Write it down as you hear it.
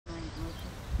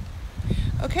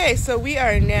Okay, so we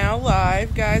are now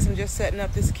live, guys. I'm just setting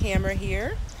up this camera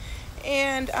here.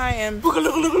 And I am...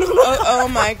 oh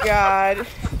my God.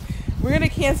 We're going to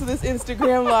cancel this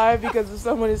Instagram live because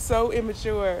someone is so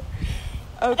immature.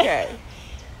 Okay.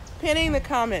 Pinning the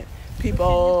comment.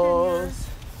 People.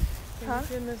 Can you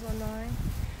pin this on mine?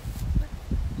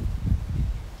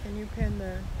 Can you pin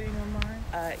the thing on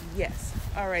mine? Yes.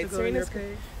 All right.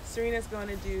 Serena's going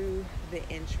to do the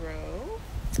intro.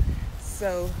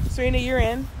 So, Serena, you're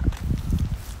in.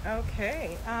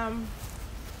 Okay.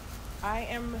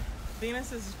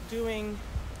 Venus is doing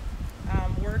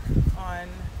work on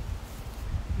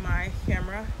my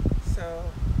camera, so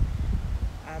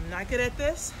I'm not good at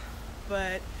this.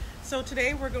 But so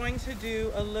today we're going to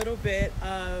do a little bit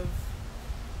of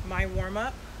my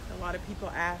warm-up. A lot of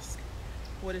people ask,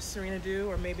 what does Serena do?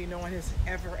 Or maybe no one has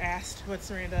ever asked what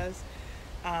Serena does.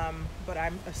 But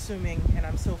I'm assuming, and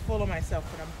I'm so full of myself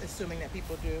that I'm assuming that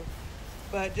people do.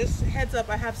 But just heads up,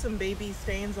 I have some baby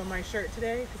stains on my shirt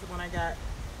today because when I got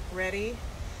ready,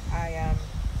 I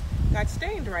got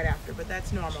stained right after, but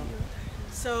that's normal.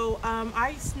 So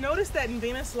I noticed that in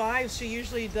Venus Live, she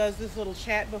usually does this little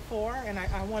chat before, and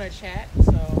I want to chat,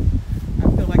 so I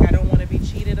feel like I don't want to be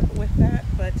cheated with that.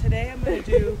 But today I'm going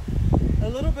to do a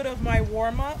little bit of my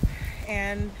warm-up,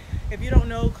 and if you don't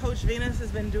know, Coach Venus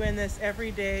has been doing this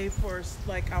every day for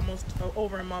like almost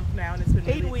over a month now, and it's been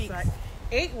really 8 weeks.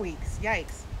 8 weeks,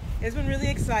 yikes. It's been really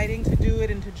exciting to do it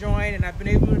and to join, and I've been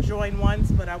able to join once,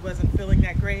 but I wasn't feeling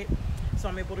that great. So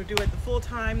I'm able to do it the full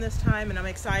time this time, and I'm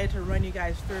excited to run you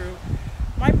guys through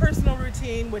my personal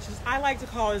routine, which is I like to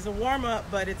call as a warm-up,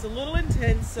 but it's a little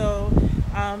intense, so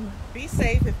be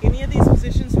safe. If any of these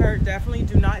positions hurt, definitely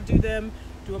do not do them.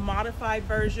 Do a modified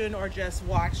version or just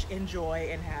watch, enjoy,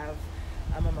 and have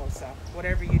a mimosa,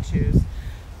 whatever you choose.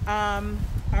 All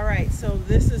right, so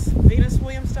this is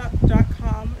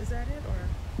venuswilliams.com. Is that it?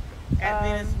 Or at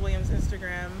Venus Williams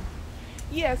Instagram?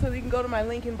 Yeah, so you can go to my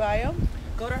link in bio.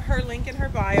 Go to her link in her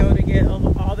bio to get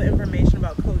all the information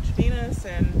about Coach Venus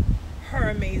and her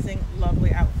amazing,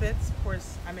 lovely outfits. Of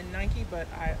course, I'm in Nike, but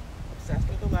I'm obsessed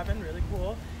with 11. Really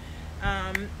cool.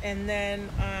 And then,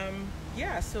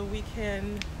 yeah, so we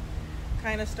can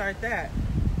kind of start that.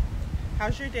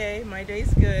 How's your day? My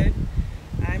day's good.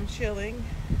 I'm chilling.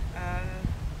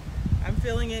 I'm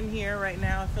filling in here right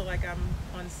now. I feel like I'm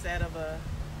on set of a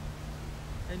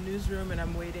newsroom, and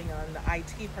I'm waiting on the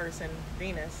IT person,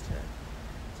 Venus,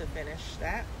 to finish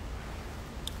that.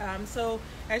 So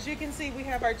as you can see, we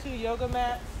have our 2 yoga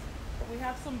mats. We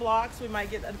have some blocks. We might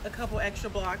get a couple extra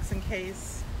blocks in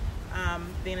case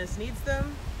Venus needs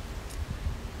them.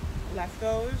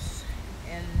 Leftovers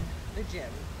and the gym.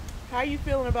 How are you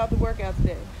feeling about the workout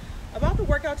today? About the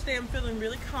workout today, I'm feeling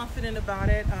really confident about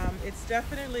it.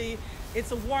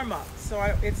 It's a warm-up, so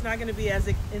it's not going to be as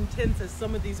intense as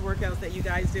some of these workouts that you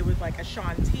guys did with like a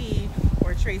Shaun T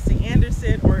or Tracy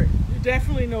Anderson, or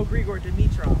definitely no Grigor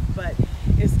Dimitrov, but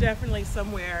it's definitely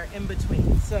somewhere in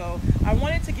between. So I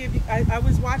wanted to give you, I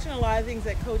was watching a lot of things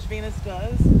that Coach Venus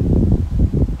does,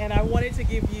 and I wanted to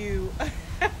give you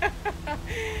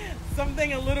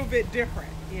something a little bit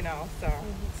different, you know, so.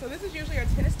 So this is usually our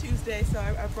Tennis Tuesday, so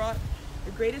I brought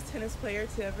the greatest tennis player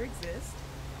to ever exist,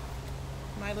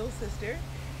 my little sister,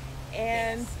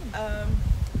 and yes.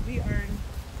 We are in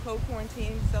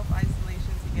co-quarantine,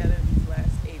 self-isolation together these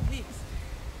last 8 weeks.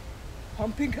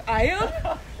 Pumping iron?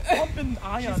 Pumping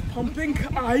iron. She's pumping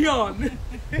iron.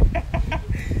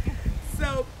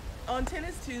 So on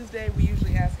Tennis Tuesday, we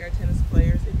usually ask our tennis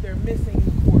players if they're missing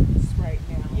the courts right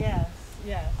now. Yes.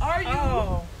 Are you?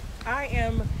 Oh, I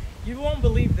am. You won't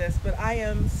believe this, but I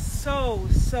am so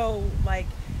like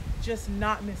just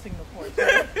not missing the court.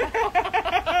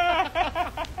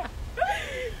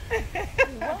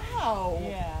 Wow.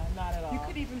 Yeah, not at all. You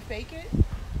could even fake it?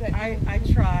 I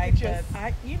tried, just,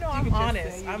 but I'm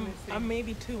honest. I'm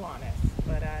maybe too honest,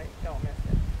 but I don't miss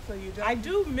it. So you don't? I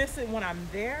do miss it when I'm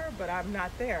there, but I'm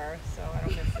not there, so I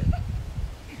don't miss it.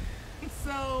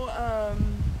 So,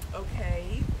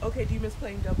 okay, do you miss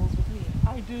playing doubles with me?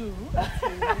 I do. Me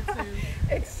too.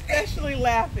 Especially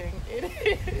laughing. It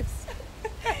is.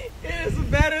 It is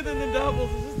better than the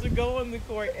doubles. It's just to go on the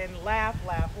court and laugh.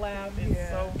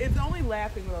 It's only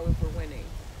laughing though if we're winning.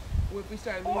 If we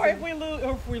start losing, or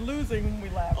if we're losing, we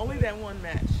laugh. Only that one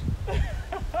match.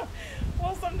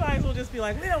 Well, sometimes we'll just be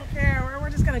like, we don't care. We're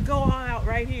just gonna go all out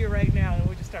right here, right now, and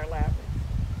we'll just start laughing.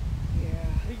 Yeah.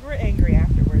 We're angry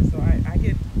afterwards, so I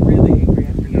get really angry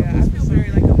after doubles. Yeah, I feel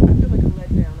like a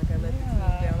letdown. Like I let the team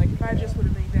down. Like if I just would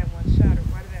have made that one shot, or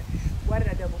why did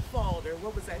I double fault, or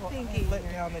what was I thinking? I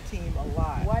let down the team a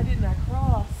lot. Why didn't I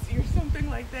cross, or something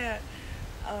like that?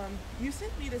 You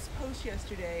sent me this this post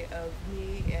yesterday of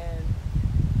me and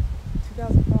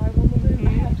 2005 Wimbledon.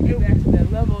 I have to get back to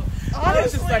that level. I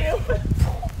was just like,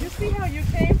 you see how you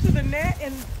came to the net,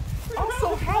 and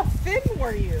also how thin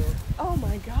were you? Oh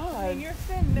my God! I mean, you're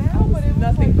thin now, but it was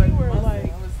nothing like but you were muscle.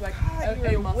 like, I was like,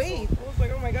 God, you were weight. I was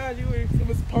like, oh my God, you were. It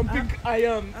was pumping. I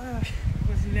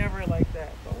was never like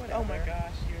that. But whatever. Oh my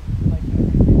gosh, you're like that.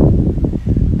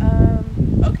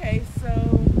 Okay, so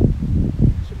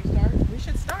should we start? We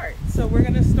should start. So we're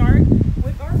gonna start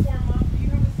with our warm up. Do you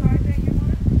have a side that you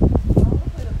want? I'm gonna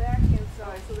play the backhand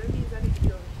side, so that means I need to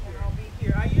be over And here. I'll be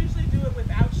here. I usually do it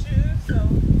without shoes, so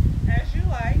as you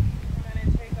like. I'm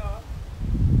gonna take off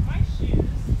my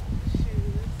shoes.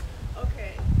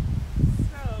 Okay,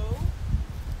 so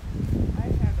I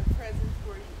have a present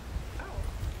for you. Oh,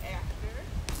 After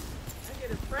I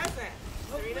get a present.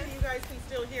 Serena, you guys can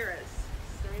still hear us.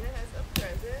 Serena has a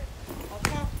present. I'll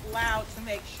talk loud to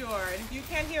make sure. And if you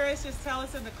can't hear us, just tell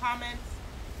us in the comments.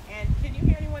 And can you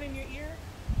hear anyone in your ear?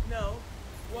 No.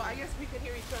 Well, I guess we can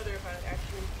hear each other if I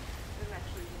actually didn't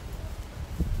actually.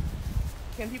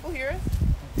 Can people hear us?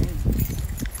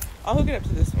 I'll hook it up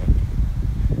to this one.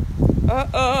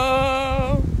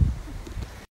 Uh-oh.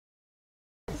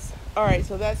 All right,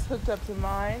 so that's hooked up to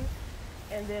mine.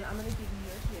 And then I'm going to give you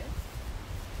your gift.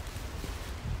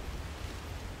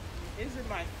 Is it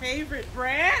my favorite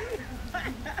brand?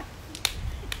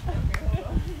 Okay, hold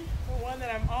on. The one that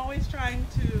I'm always trying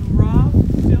to rob,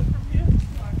 steal from you.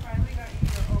 So I finally got you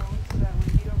your own, so that way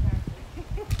you don't have to.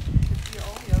 It's your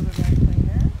own yoga mat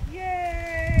cleaner.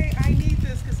 Yay! I need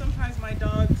this because sometimes my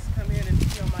dogs come in and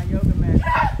steal my yoga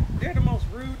mat. They're the most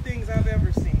rude things I've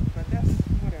ever seen, but that's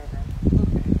whatever.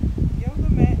 Okay. Yoga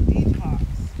mat detox.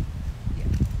 Yeah.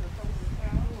 So it comes with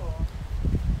down the wall.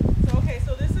 So okay,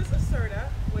 so this is Acerta,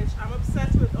 which I'm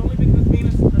obsessed with only because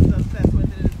Venus is obsessed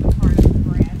with it. It's the part of the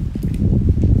brand.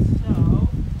 So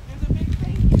there's a big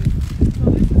thank you. So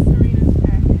this is Serena's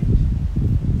package.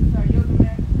 This is our yoga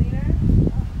mat cleaner.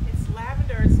 It's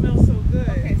lavender. It smells so good.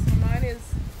 Okay, so mine is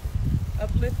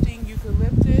Uplifting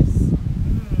Eucalyptus.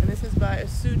 And this is by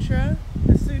Asutra.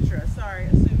 A sutra. Sorry,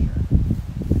 a sutra.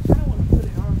 I don't want to put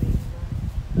it on me.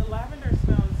 The lavender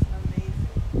smells amazing.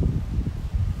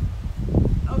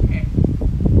 Okay.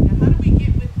 Now how do we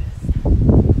get with this?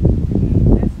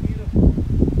 That's beautiful.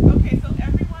 Okay, so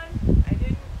everyone, I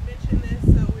didn't mention this,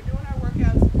 so we're doing our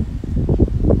workouts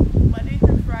Monday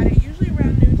through Friday, usually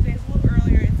around noon. Today it's a little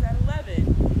earlier, it's at 11.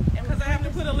 And Because I have to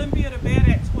put Olympia to bed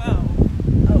at 12.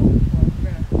 Oh, well,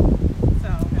 we're gonna. So,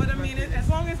 but I mean, as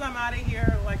long as I'm out of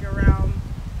here, like around.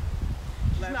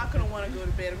 She's not going to want to go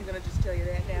to bed, I'm going to just tell you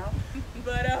that now.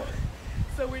 But,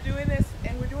 so we're doing this,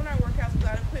 and we're doing our workouts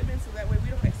without equipment, so that way we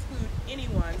don't exclude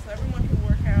anyone, so everyone can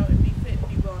work out and be fit and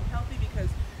be well and healthy, because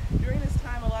during this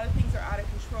time, a lot of things are out of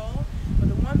control, but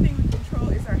the one thing we control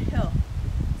is our health.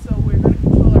 So we're going to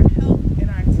control our health and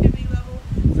our activity level,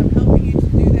 so I'm helping you to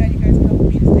do that. You guys are helping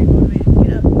me to stay motivated,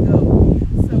 get up and go.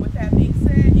 So with that being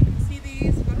said, you can see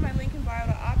these. Go to my link in bio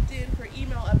to opt in for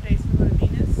email updates. Go to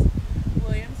Venus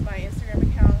Williams, my Instagram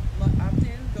account, opt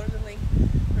in, go to the link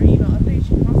for email updates.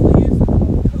 You can also use the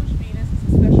code Coach Venus.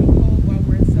 It's a special code while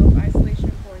we're in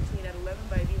self-isolation quarantine at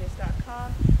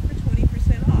 11byvenus.com for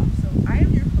 20% off. So I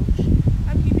am your coach.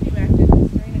 I'm keeping you active.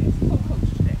 Serena is co-coach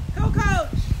today. Go,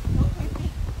 coach! Co-coach.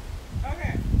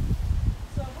 Okay.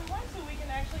 So if we want to, we can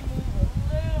actually move a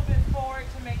little bit forward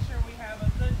to make sure we have a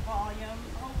good volume.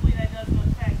 Hopefully that doesn't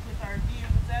affect with our view.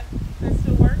 Does that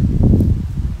still work?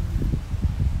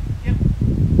 Yep.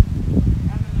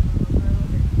 I'm going to move a little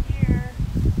bit here.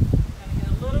 Going to get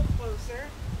a little closer.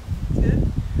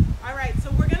 Good. All right,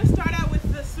 so we're going to start out with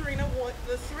the Serena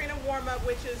warm-up,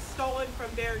 which is stolen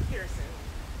from Derek Pearson,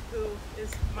 who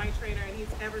is my trainer, and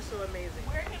he's ever so amazing.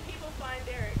 Where can people find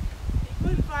Derek? You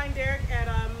couldn't find Derek at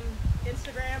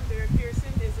Instagram. Derek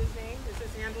Pearson is his name, is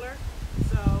his handler.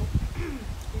 So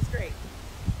he's great.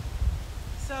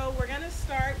 So we're gonna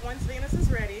start once Venus is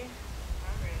ready.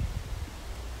 All right.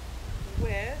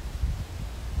 With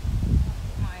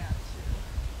my arm too.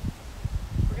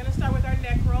 We're gonna start with our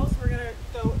neck rolls. We're gonna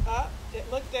go up,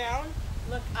 look down,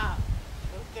 look up,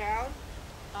 look down,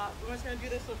 up. We're just gonna do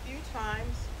this a few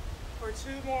times for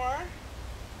 2 more.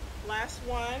 Last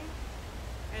one.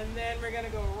 And then we're gonna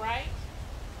go right,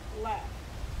 left.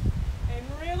 And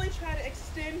really try to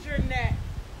extend your neck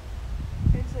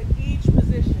into each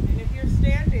position. And if you're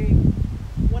standing,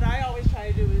 what I always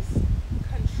try to do is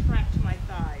contract my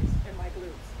thighs and my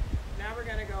glutes. Now we're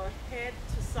gonna go head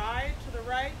to side to the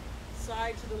right,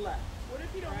 side to the left. What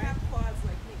if you don't Right. have quads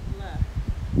like me? Left.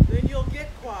 Then you'll get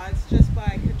quads just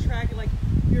by contracting. Like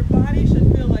your body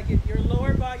should feel like it. Your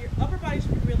upper body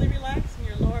should be really relaxed, and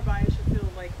your lower body should feel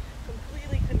like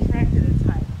completely contracted.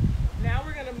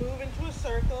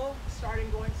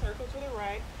 circle to the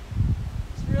right.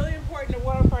 It's really important to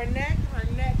warm up our neck. Our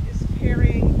neck is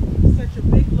carrying such a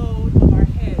big load of our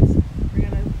heads. We're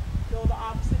going to go the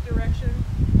opposite direction.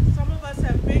 Some of us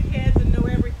have big heads and know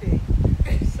everything.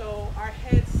 So our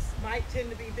heads might tend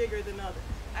to be bigger than others.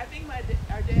 I think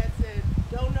our dad said,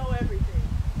 don't know everything.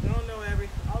 Don't know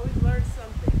everything. Always learn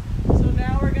something. So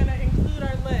now we're going to include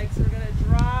our legs. We're going to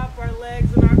drop our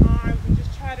legs and our arms and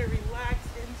just try to relax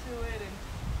into it and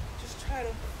just try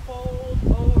to fold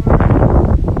over.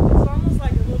 It's almost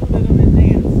like a little bit of a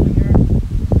dance when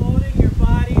you're folding your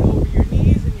body over your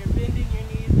knees and you're bending your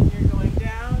knees and you're going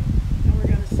down. And we're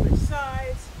going to switch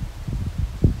sides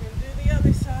and do the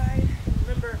other side.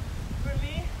 Remember, for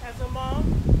me as a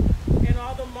mom and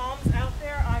all the moms out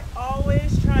there, I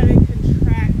always try to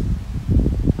contract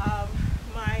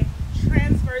my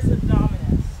transverse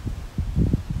abdominis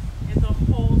the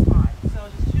whole time. So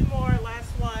just two more,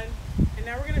 last one. And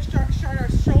now we're going to start our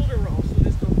shoulder roll. So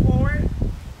just go forward.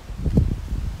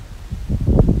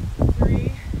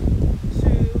 3, 2,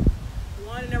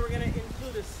 1. And now we're going to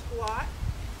include a squat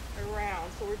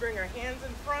around. So we bring our hands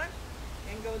in front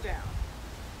and go down.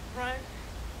 Front,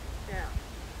 down.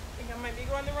 I think I might be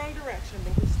going the wrong direction,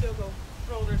 but we still go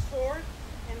shoulders forward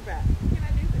and back. Can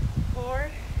I do this?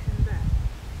 Forward and back.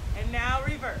 And now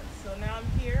reverse. So now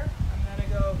I'm here. I'm going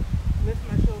to go lift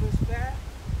my shoulders back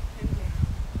and down.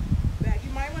 Back.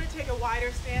 You might want to take a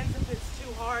wider stance if it's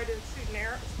too hard and too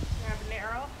narrow.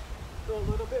 Go a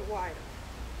little bit wider.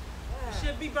 Yeah. You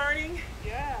should be burning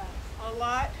Yeah. a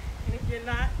lot. And if you're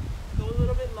not, go a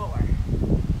little bit lower.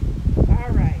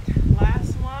 All right.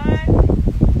 Last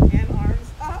one. And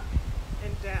arms up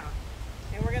and down.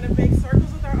 And we're going to make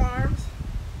circles with our arms.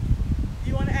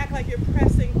 You want to act like you're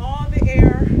pressing on the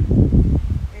air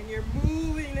and you're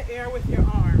moving the air with your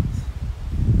arms.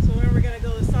 So then we're going to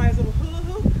go the size of a hula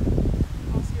hoop.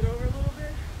 I'll scoot over a little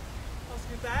bit. I'll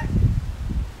scoot back.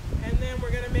 And then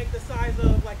we're going to make the size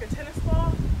of like a tennis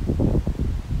ball.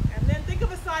 And then think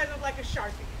of a size of like a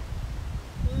Sharpie.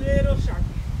 Little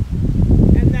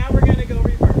Sharpie. And now we're going to go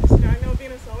reverse. Now I know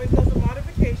Venus always does a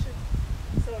modification.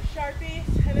 So Sharpie,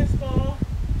 tennis ball,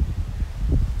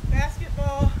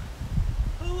 basketball,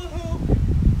 hula hoop,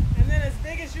 and then as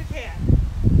big as you can.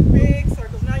 Big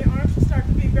circles. Now your arms should start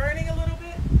to be burning a little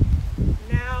bit.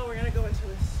 Now we're going to go into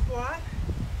a squat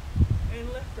and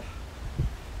lift up.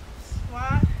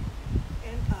 Squat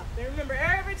and up. And remember,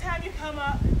 every time you come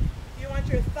up, you want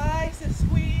your thighs to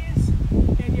squeeze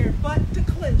and your butt to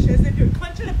clench as if you're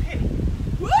clenching a penny.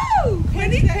 Woo!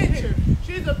 Penny pincher.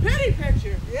 She's a penny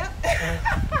pincher. Yep.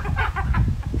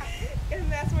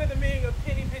 And that's where the meaning of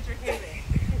penny pincher came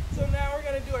in. So now we're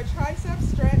going to do a tricep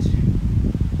stretch.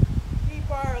 Keep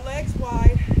our legs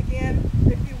wide. Again,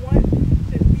 if you want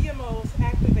to VMOs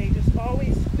activate, just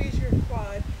always squeeze your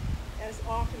quad as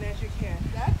often as you can.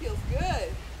 That feels good.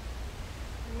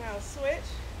 Now switch.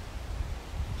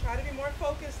 Try to be more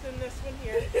focused than this one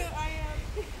here. I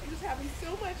am. I'm just having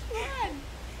so much fun.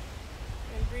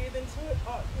 And breathe into it.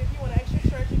 If you want an extra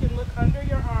stretch, you can look under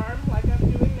your arm like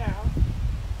I'm doing now.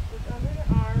 Look under the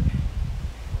arm.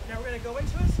 Now we're going to go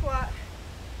into a squat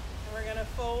and we're going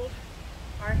to fold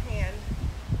our hand.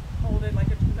 Hold it like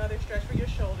another stretch for your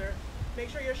shoulder. Make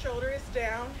sure your shoulder is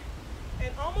down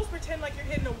and almost pretend like you're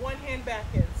hitting a one-hand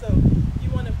backhand. So you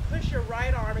want to push your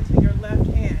right arm into your left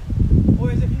hand,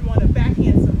 or as if you want to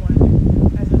backhand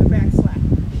someone, as in a back slap.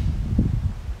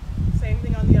 Same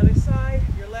thing on the other side.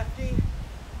 If you're lefty,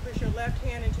 push your left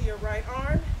hand into your right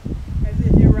arm as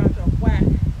if you're about to whack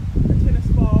a tennis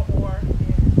ball or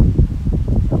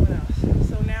someone else.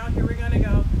 So now here we're going to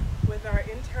go with our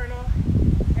internal,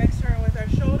 external with our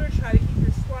shoulder. Try to keep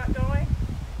your squat going.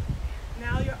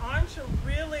 Now your arms should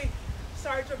really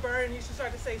start to burn. You should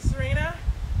start to say, Serena,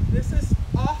 this is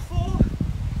awful.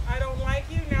 I don't like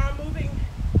you. Now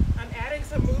I'm adding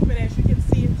some movement, as you can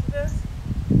see, into this.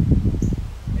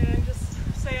 And just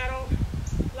say, I don't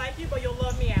like you, but you'll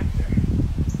love me after.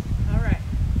 All right.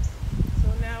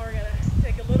 So now we're going to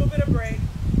take a little bit of break.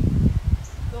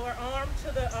 Go our arm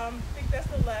to the, I think that's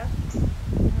the left.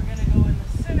 We're going to go in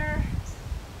the center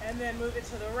and then move it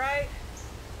to the right.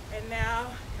 And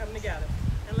now come together.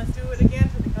 And let's do it again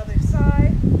to the other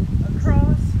side.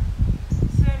 Across,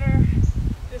 center.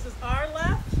 This is our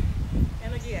left.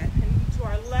 And again, and to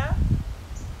our left,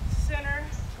 center,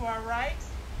 to our right.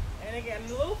 And again,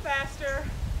 a little faster.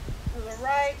 To the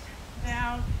right,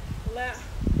 down,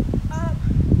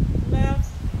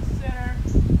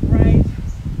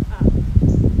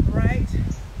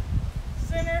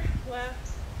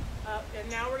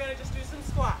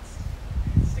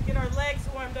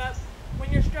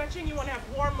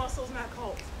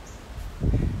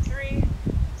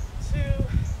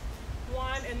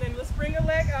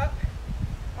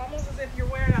 if you're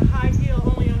wearing a high heel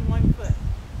only on one foot.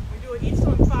 We do it each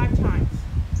one 5 times.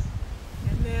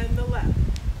 And then the left.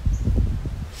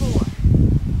 4,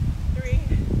 3,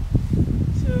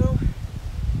 2,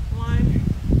 1.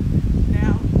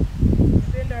 Now,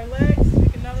 bend our legs,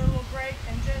 take another little break,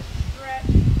 and just stretch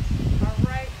our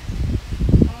right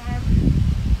arm.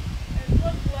 And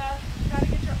look left. Try to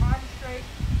get your arm straight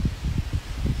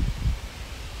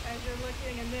as you're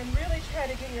looking, and then really try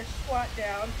to get your squat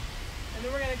down. And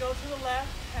then we're going to go to the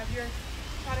left. Try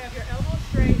to have your elbow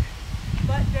straight,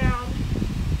 butt down,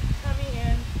 tummy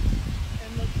in, and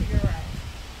look to your right.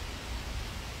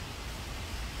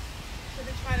 So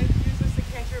to try to use this to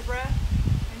catch your breath.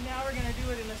 And now we're going to do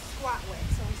it in a squat way.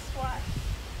 So we squat,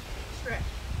 stretch,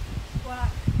 squat,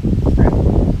 stretch,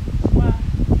 squat,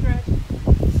 stretch,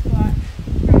 squat,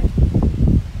 stretch.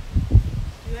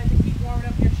 Do that to keep warming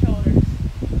up your shoulders.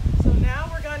 So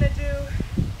now we're going to do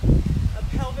a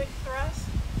pelvic thrust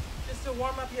just to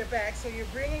warm up your back. So you're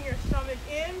bringing your stomach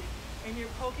in and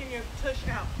you're poking your tush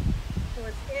out. So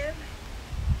it's in,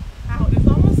 out. It's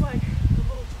almost like a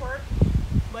little twerk,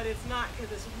 but it's not,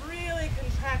 because it's really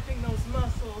contracting those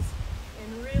muscles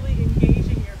and really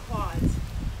engaging your quads.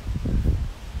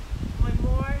 One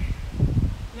more.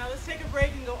 Now let's take a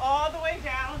break and go all the way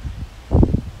down.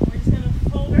 We're just going to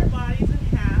fold our bodies in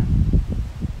half.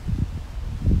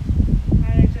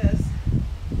 And just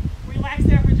relax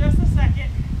there for just a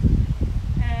second.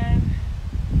 And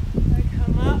I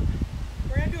come up.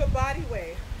 We're going to do a body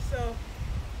wave. So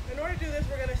in order to do this,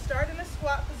 we're going to start in a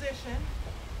squat position.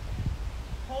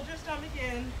 Hold your stomach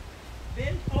in,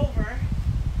 bend over,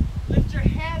 lift your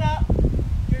head up,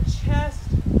 your chest,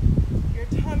 your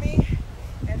tummy,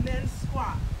 and then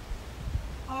squat.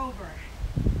 Over,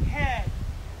 head,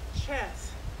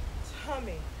 chest,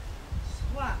 tummy,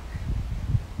 squat.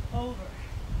 Over,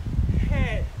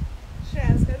 head,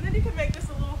 chest. And then you can make this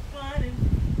a little fun and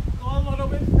go a little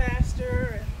bit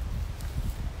faster,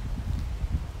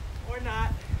 or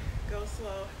not. Go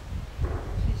slow.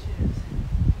 She chooses.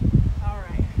 All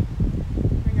right.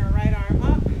 Bring our right arm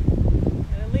up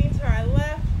and lean to our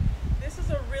left. This is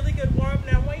a really good warm-up.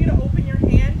 Now I want you to open your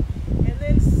hand and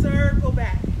then circle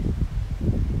back.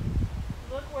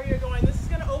 Look where you're going. This is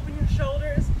going to open your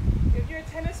shoulders. If you're a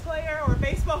tennis player or a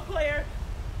baseball player,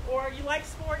 or you like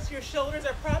sports, your shoulders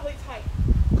are probably tight.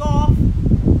 Golf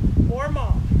or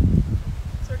mall.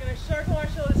 So we're going to circle our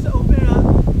shoulders to open it up.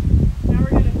 Now we're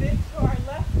going to bend to our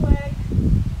left leg,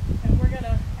 and we're going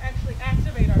to actually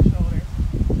activate our shoulders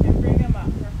and bring them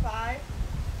up for 5,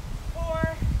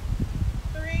 4,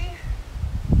 3,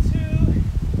 2,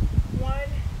 1.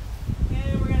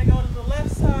 And we're going to go to the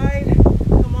left side,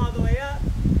 come all the way up,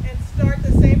 and start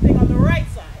the same thing on the right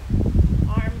side.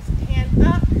 Arms hand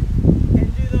up,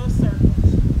 and do those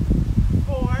circles.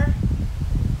 4,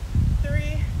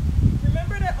 3.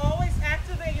 Remember to always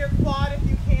activate your quad if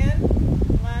you can.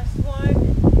 Last one.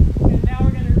 And now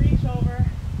we're going to reach over.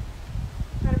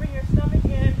 Try to bring your stomach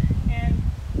in and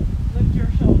lift your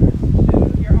shoulders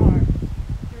to your arm.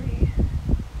 3,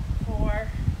 4,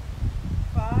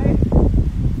 5.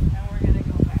 And we're going to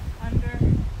go back under,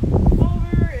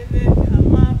 over, and then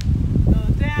come up, go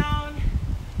down.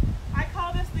 I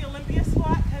call this the Olympia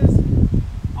squat because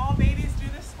all babies do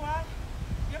this squat.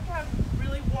 You have to have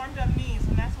really warmed up knees,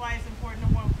 and that's why it's important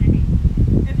to warm up your knees.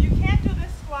 If you can't do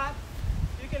this squat,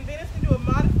 you can Venus can do a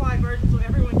modified version so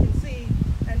everyone can see,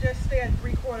 and just stay at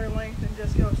 3/4 length and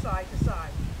just go side to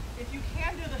side. If you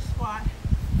can do the squat,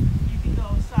 you can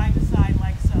go side to side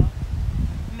like so.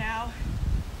 Now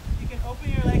you can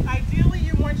open your leg. Ideally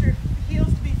you want your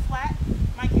heels to be flat.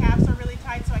 My calves are really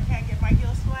tight, so I can't get my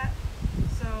heels flat.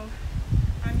 So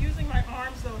I'm using my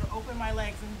arms though to open my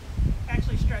legs and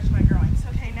actually stretch my groins.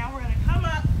 Okay, now we're going to come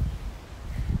up,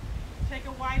 take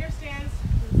a wider stance.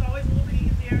 It's always a little bit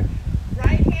easier.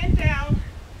 Right hand down,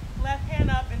 left hand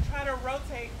up, and try to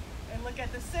rotate and look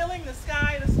at the ceiling, the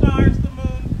sky, the stars, the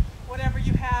moon, whatever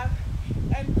you have,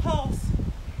 and pulse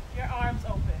your arms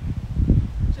open.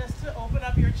 Just to open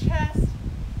up your chest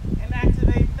and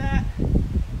activate that.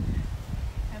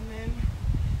 And then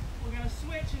we're going to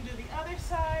switch and do the other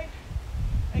side.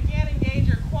 Again, engage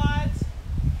your quads.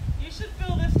 You should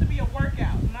feel this to be a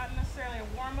workout, not necessarily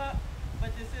a warm-up,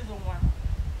 but this is a warm-up.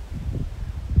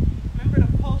 Remember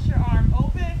to pulse your arm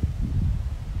open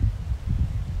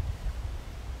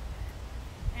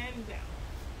and down.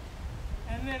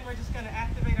 And then we're just going to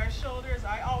activate our shoulders.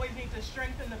 I always need to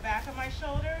strengthen the back of my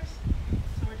shoulders.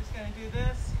 So we're just going to do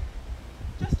this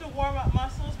just to warm up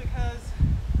muscles because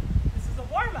this is a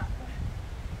warm-up.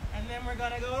 And then we're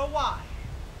going to go to Y.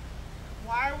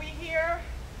 Why are we here?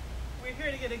 We're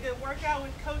here to get a good workout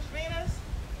with Coach Venus.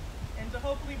 and to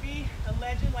hopefully be a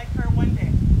legend like her one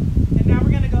day. And now we're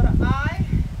going to go to I.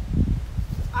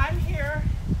 I'm here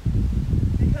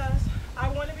because I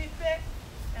want to be fit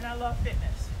and I love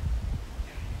fitness.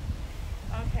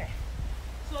 Okay,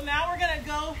 so now we're going to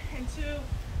go into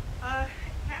a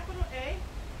capital A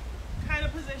kind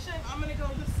of position. I'm going to go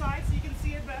to the side so you can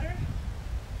see it better.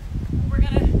 We're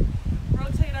going to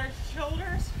rotate our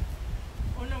shoulders.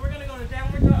 Oh no, we're going to go to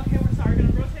downward dog. Okay, we're sorry. We're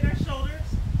going to rotate our shoulders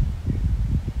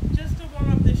just to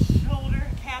warm up the shoulder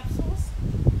capsules.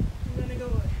 We're going to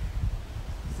go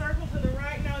circle to the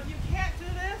right. Now, if you can't do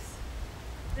this,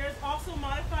 there's also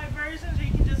modified versions where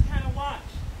you can just kind of watch.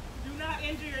 Do not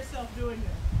injure yourself doing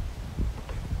this.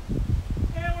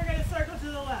 And we're going to circle to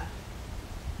the left.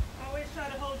 Always try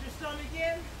to hold your stomach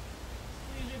in,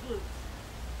 squeeze your glutes.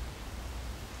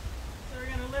 So we're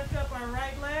going to lift up our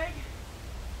right leg,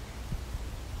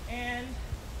 and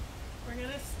we're going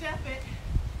to step it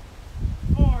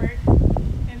forward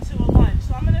into a lunge.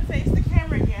 So I'm going to face the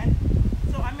camera again.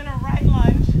 So I'm in a right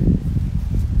lunge.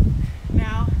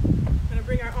 Now, I'm going to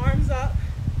bring our arms up,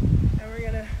 and we're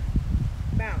going to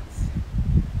bounce.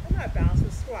 Well, not bounce,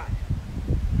 but squat.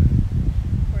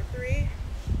 For 3.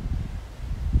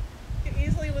 You can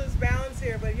easily lose balance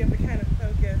here, but you have to kind of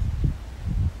focus.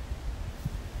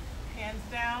 Hands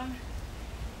down.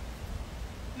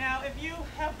 Now, if you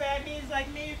have bad knees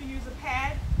like me, you can use a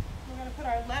pad. We're going to put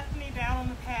our left knee down on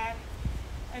the pad.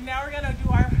 And now we're going to do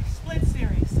our split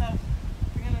series. So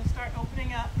we're going to start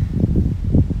opening up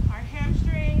our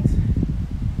hamstrings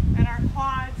and our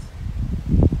quads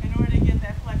in order to get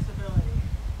that flexibility.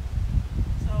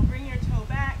 So bring your toe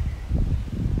back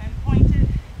and point it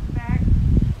back.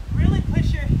 Really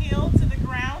push your heel to the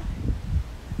ground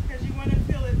because you want to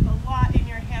feel it a lot in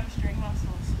your hamstring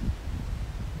muscles.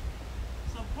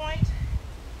 So point,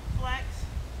 flex,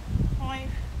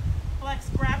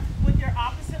 grab with your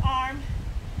opposite arm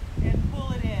and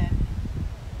pull it in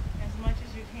as much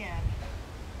as you can.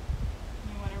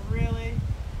 You want to really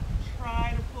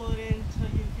try to pull it in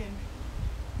until you can,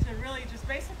 to really just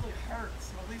basically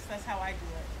hurts. At least that's how I do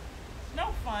it. It's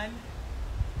no fun,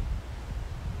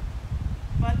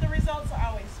 but the results are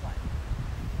always fun.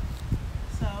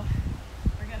 So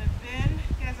we're going to bend.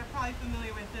 You guys are probably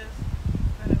familiar with this.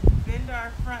 We're going to bend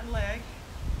our front leg.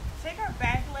 Take our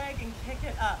back leg and kick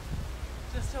it up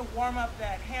just to warm up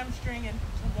that hamstring and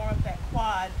to warm up that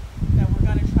quad that we're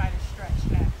going to try to stretch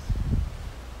next.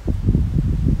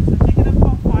 So kick it up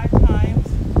about 5 times.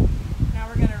 Now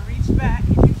we're going to reach back.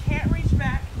 If you can't reach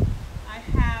back, I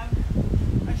have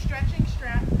a stretching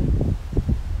strap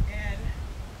and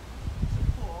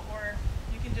to pull, or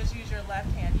you can just use your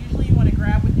left hand. Usually you want to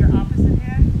grab with your opposite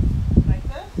hand like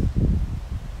this,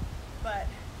 but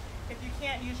if you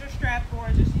can't use your strap, or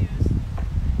just use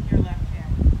your left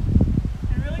hand.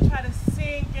 And really try to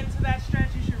sink into that stretch.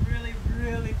 You should really,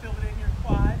 really feel it in your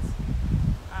quads.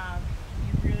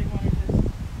 You really want to just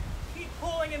keep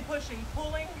pulling and pushing.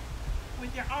 Pulling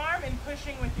with your arm and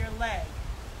pushing with your leg.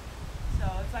 So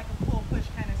it's like a pull-push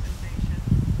kind of sensation.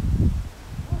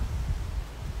 We're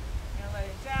going to let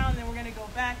it down, then we're going to go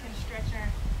back and stretch our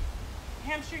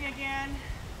hamstring again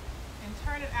and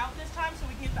turn it out this time so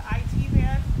we can get the IT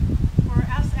band. For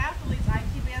us athletes,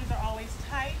 IT bands are always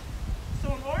tight.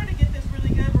 So in order to get this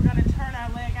really good, we're going to turn our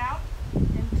leg out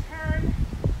and turn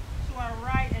to our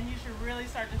right, and you should really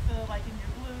start to feel it like in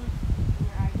your glutes,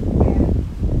 your IT band,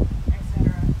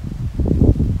 etc.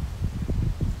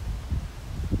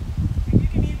 And you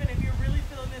can even, if you're really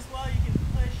feeling this well, you can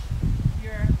push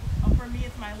your, for me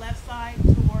it's my left side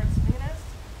towards Venus,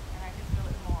 and I can feel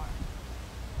it more.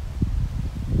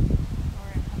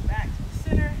 We're going to come back to the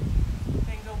center,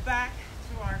 then go back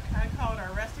to our, I call it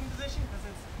our resting position because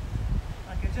it's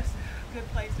like just a good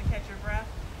place to catch your breath.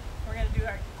 We're going to do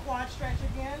our quad stretch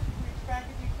again. Reach back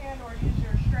if you can, or use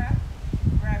your strap.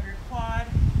 Grab your quad.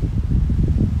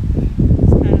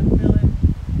 Just kind of feel it.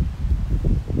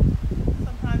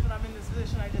 Sometimes when I'm in this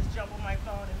position, I just jump on my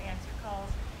phone and answer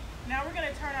calls. Now we're going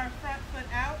to turn our front foot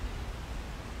out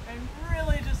and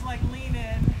really just like lean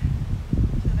in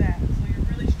to that. So you're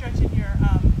really stretching your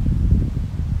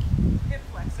hip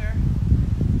flexor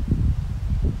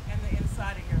and the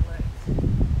inside of your legs.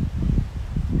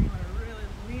 You want to really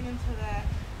lean into that,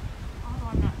 although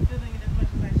I'm not feeling it as much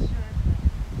as I should.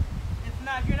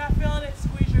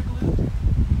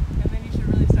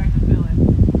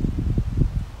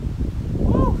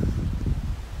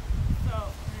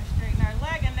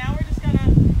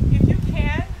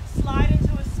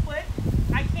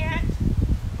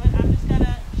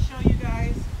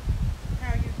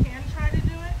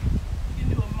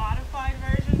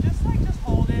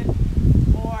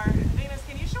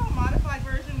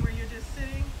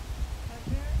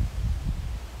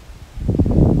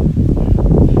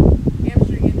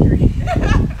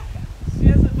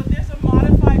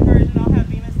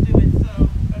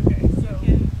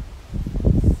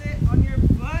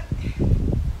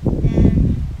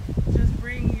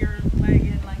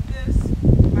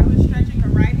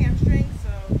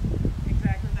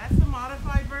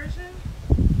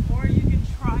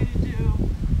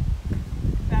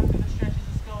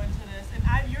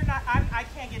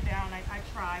 get down. I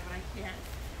try, but I can't.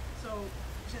 So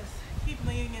just keep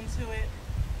leaning into it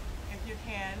if you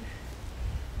can.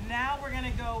 Now we're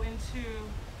gonna go into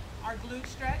our glute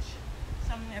stretch,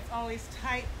 something that's always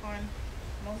tight on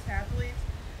most athletes.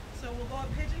 So we'll go in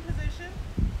pigeon position,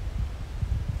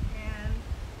 and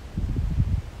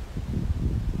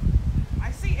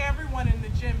I see everyone in the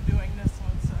gym doing this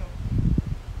one, so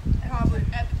Probably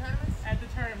at the tournaments? at the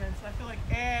tournaments, I feel like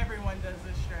everyone does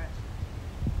this stretch.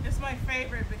 It's my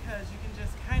favorite because you can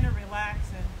just kind of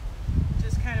relax and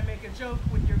just kind of make a joke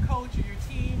with your coach or your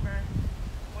team or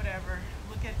whatever.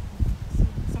 Look at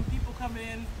some people coming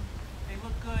in, they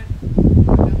look good.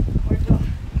 Or don't.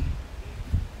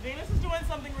 Venus is doing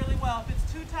something really well. If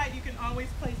it's too tight, you can always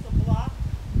place a block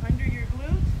under your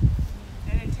glute,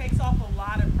 and it takes off a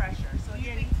lot of pressure. So Do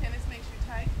you again, think tennis makes you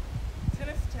tight?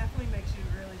 tennis definitely makes you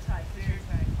really tight. You're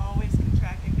always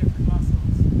contracting different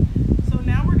muscles. So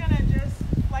now we're gonna just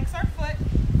flex our foot.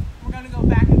 We're gonna go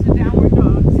back into downward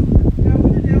dog. So go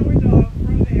into downward dog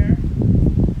from there.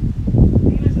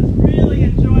 Venus is really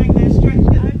enjoying that stretch.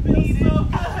 I feel so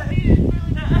good.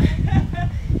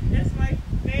 It's my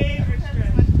favorite Have stretch.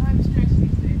 as much time to stretch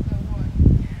these days, so what?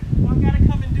 Well, I've got to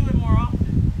come and do it more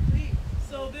often. Please.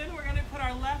 So then we're going to put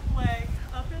our left leg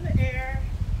up in the air.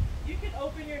 You can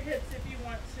open your hips if you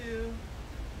want to.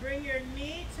 Bring your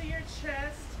knee to your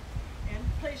chest and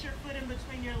place your foot in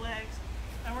between your legs.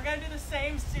 And we're going to do the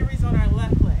same series on our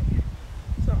left leg.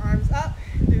 So arms up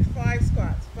and do 5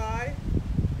 squats. 5,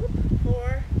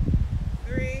 4,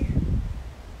 3,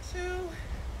 2,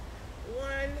 1.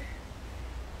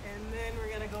 And then we're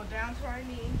going to go down to our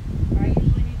knee. I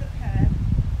usually need the pad.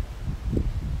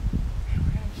 And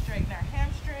we're going to straighten our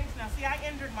hamstrings. Now see, I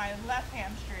injured my left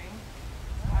hamstring.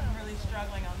 So I'm really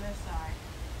struggling on this side.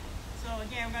 So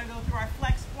again, we're going to go through our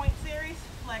flex point series.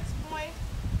 Flex point,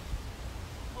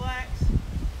 flex.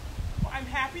 Well, I'm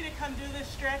happy to come do this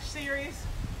stretch series.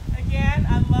 Again,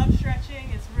 I love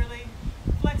stretching. It's really,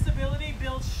 flexibility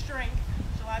builds strength,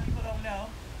 which a lot of people don't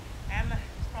know. And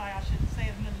probably I should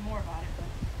say nothing more about it, but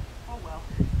oh well.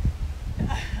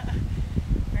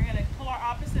 We're going to pull our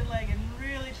opposite leg and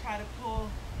really try to pull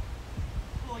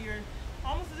your,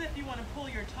 almost as if you want to pull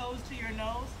your toes to your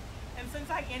nose. And since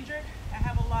I injured, I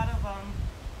have a lot of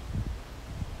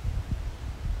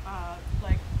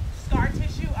like scar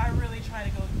tissue. I really try to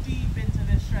go deep into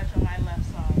this stretch on my left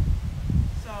side.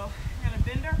 So we're going to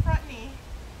bend our front knee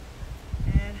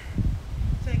and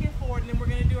take it forward, and then we're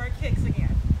going to do our kicks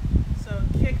again. So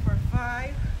kick for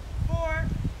 5, 4,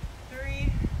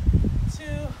 3, 2,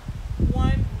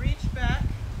 1. Reach back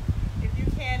if you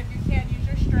can. If you can't, use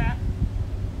your strap.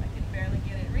 I can barely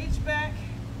get it. Reach back.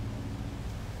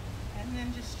 And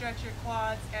then just stretch your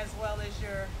quads as well as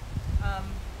your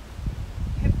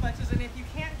hip flexors. And if you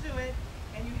can't do it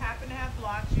and you happen to have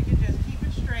blocks, you can just keep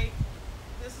it straight.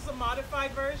 This is a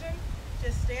modified version.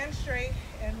 Just stand straight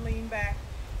and lean back,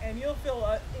 and you'll feel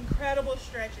an incredible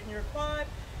stretch in your quad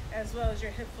as well as your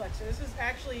hip flexor. This is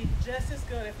actually just as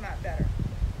good, if not better.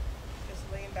 Just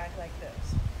lean back like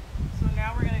this. So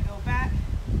now we're going to go back,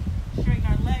 straighten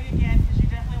our leg again, because you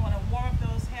definitely want to warm up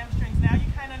those hamstrings. Now you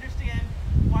kind of understand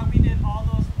why we did all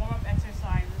those warm-up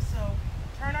exercises. So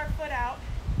turn our foot out,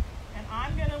 and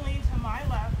I'm going to lean to my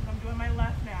left. I'm doing my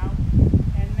left now.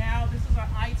 And now this is our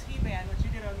IT band, which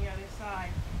you did on the other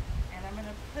side. And I'm going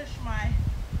to push my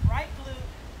right glute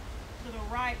to the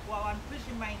right while I'm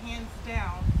pushing my hands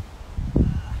down.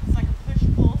 It's like a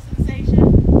push-pull sensation,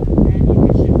 and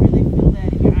you should really feel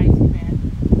that in your IT band.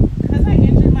 Because I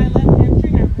injured my left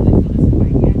hamstring, I really feel this in my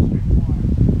hamstring more.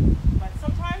 But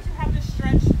sometimes you have to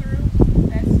stretch through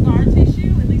that scar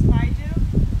tissue, at least I do.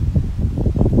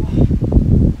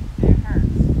 It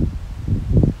hurts.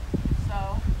 So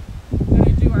we're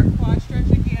going to do our quad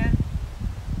stretch again.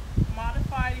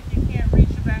 Modified if you can't reach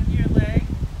the back of your leg.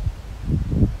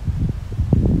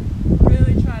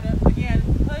 Really try to, again,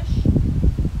 push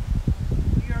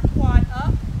your quad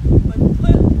up, but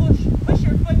push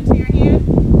your foot into your hand,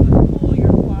 but pull your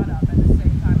quad up at the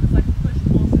same time. It's like a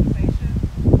push-pull sensation.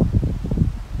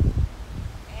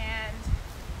 And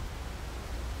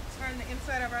turn the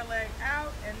inside of our leg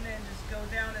out, and then just go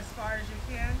down as far as you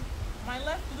can. My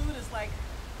left glute is like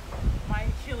my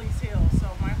Achilles heel, so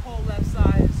my whole left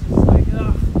side is just like,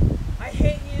 ugh, I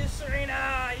hate you,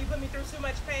 Serena. You put me through too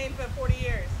much pain for 40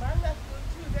 years. My left foot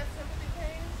too, is that sympathy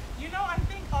pain? You know, I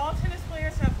think all tennis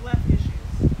players have left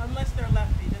issues, unless they're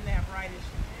lefty, then they have right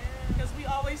issues. Because we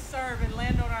always serve and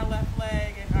land on our left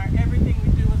leg, and everything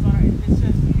we do is on our, it's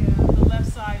just, the left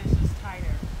side is just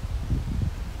tighter.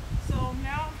 So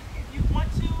now, if you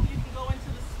want to, you can go into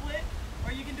the split,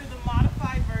 or you can do the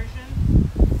modified version.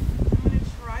 I'm going to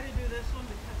try to do this one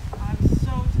because I'm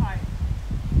so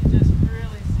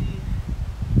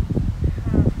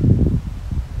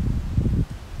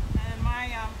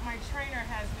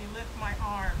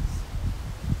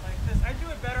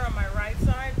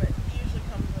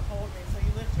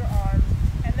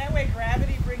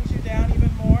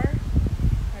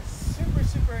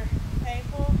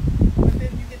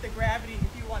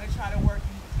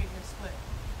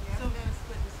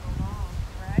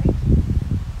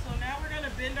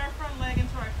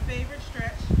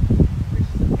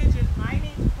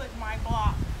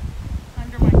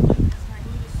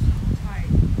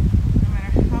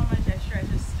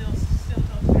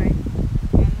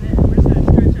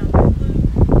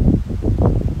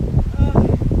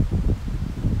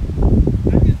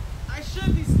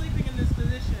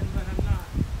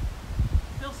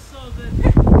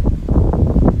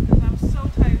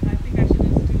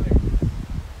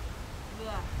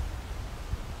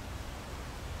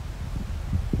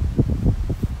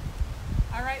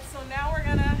right, so now we're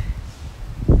gonna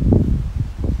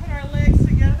put our legs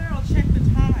together. I'll check the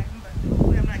time, but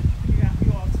hopefully I'm not keeping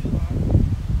you all too long.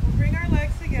 We'll bring our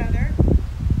legs together.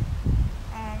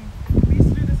 We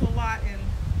used to do this a lot in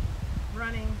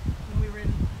running when we were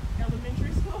in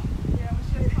elementary school. Yeah, we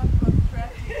should have talked about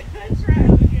the track.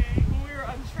 When we were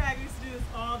on track, we used to do this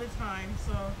all the time.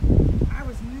 So I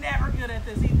was never good at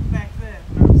this even back then.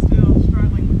 I'm still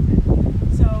struggling with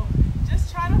it. So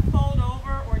just try to fold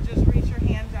over or just reach your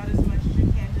hands out as much as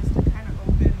you can just to kind of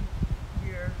open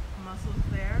your muscles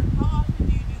there. How often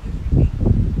do you do this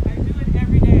routine? I do it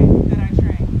every day that I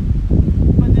train.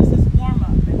 But this is warm up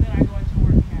and then I go into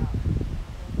working out.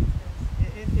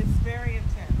 It's very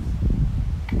intense.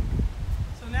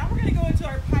 So now we're going to go into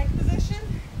our pike position.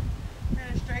 We're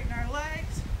going to straighten our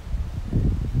legs.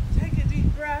 Take a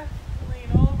deep breath, lean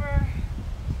over,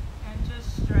 and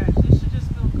just stretch. This should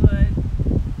just feel good.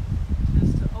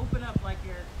 Just to open up like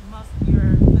your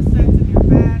facets in your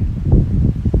back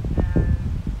and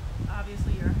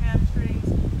obviously your hamstrings.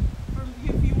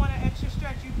 If you want an extra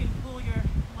stretch, you can pull your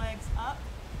legs up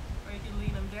or you can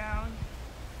lean them down.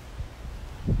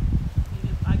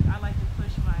 I like to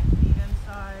push my feet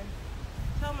inside.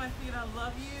 Tell my feet I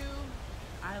love you.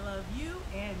 I love you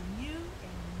and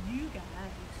you guys.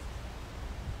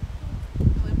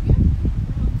 Olympia?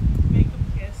 Make them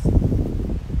kiss.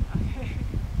 Okay.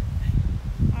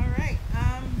 All right.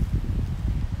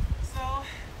 So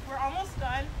we're almost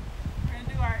done. We're gonna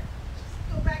do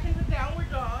just go back into downward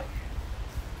dog.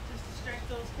 Just to stretch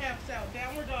those calves out.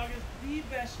 Downward dog is the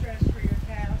best stretch for your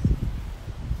calves.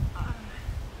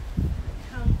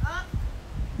 Come up.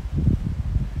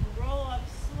 Roll up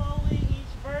slowly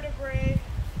each vertebrae.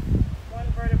 One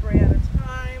vertebrae at a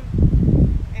time.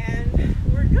 And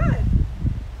we're good.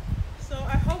 So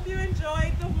I hope you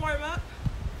enjoyed the warm-up.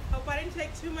 Hope I didn't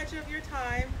take too much of your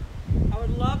time. I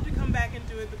would love to come back and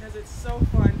do it because it's so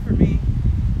fun for me.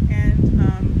 And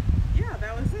yeah,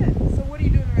 that was it. So what are you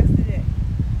doing the rest of the day?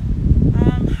 I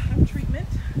have treatment.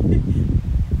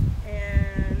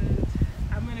 And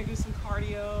I'm gonna do some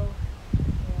cardio.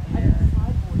 I did the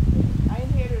slide board thing. I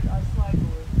inherited our slide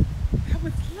board. I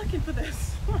was looking for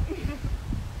this.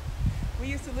 We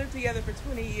used to live together for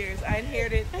 20 years. I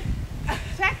inherited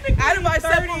Technically, out of my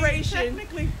separation.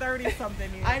 Technically 30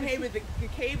 something years. I inherited the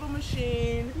cable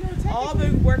machine, No, all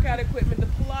the workout equipment, the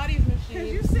Pilates machine.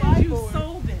 Because you the said slide you board.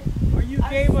 sold it, or you I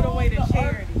gave it sold away to the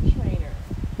charity. art trainer.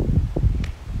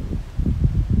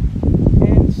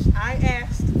 And I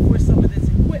asked for some of this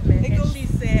equipment, It and goes- she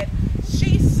said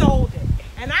she sold it.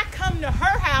 And I come to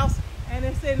her house, and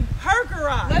it's in her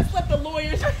garage. Let's let the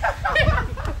lawyers.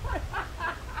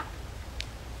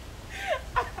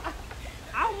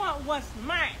 I want what's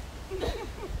mine.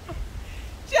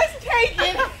 Just take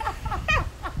it.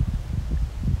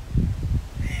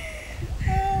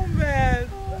 Oh man.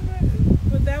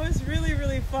 But that was really,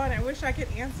 really fun. I wish I could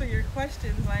answer your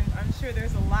questions. I'm sure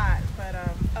there's a lot, but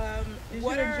did you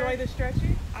enjoy the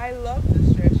stretching? I love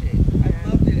the stretching. Yeah. I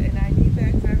loved it, and I need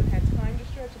that because I haven't had time to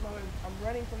stretch. I'm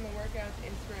running from the workout to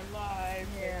Instagram Live.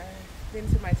 Yeah. Then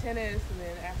to my tennis, and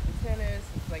then after tennis,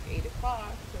 it's like 8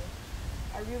 o'clock. So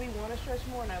I really want to stretch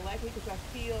more, and I like it because I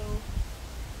feel,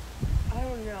 I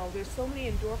don't know, there's so many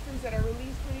endorphins that are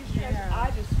released when you stretch. Yeah.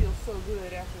 I just feel so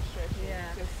good after stretching.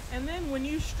 Yeah. Just, And then when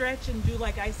you stretch and do,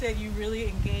 like I said, you really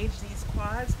engage these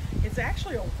quads, it's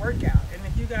actually a workout. And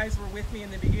if you guys were with me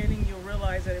in the beginning, you'll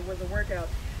realize that it was a workout.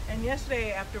 And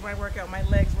yesterday after my workout, my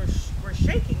legs were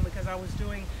shaking because I was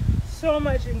doing so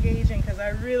much engaging because I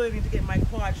really need to get my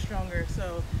quads stronger.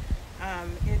 So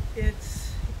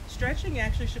it's stretching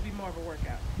actually should be more of a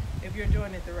workout if you're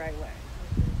doing it the right way.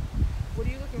 what are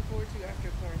you looking forward to after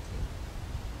quarantine?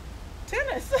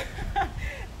 Tennis.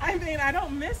 I mean, I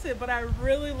don't miss it, but I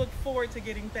really look forward to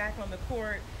getting back on the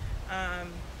court.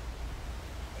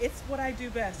 It's what I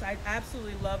do best. I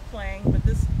absolutely love playing, but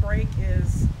this break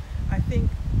is, I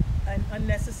think, an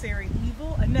unnecessary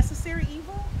evil. And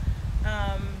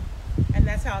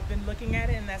that's how I've been looking at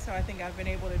it, and that's how I think I've been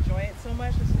able to enjoy it so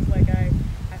much. It's just like I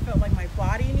felt like my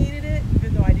body needed it,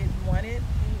 even though I didn't want it.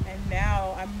 And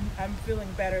now I'm feeling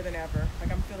better than ever.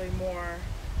 Like I'm feeling more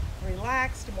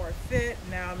relaxed, more fit.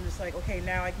 Now I'm just like, okay,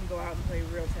 now I can go out and play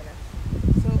real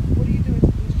tennis. So what are you doing to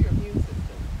boost your immune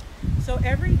system? So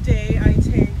every day I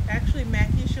take, actually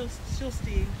Matthew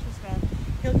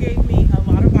he'll give me a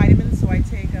lot of vitamins. So I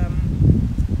take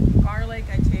garlic,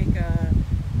 I take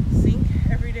zinc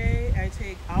every day, I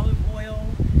take olive oil,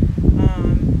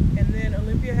 and then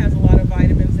Olympia has a lot of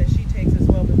vitamins that she takes as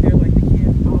well, but they're like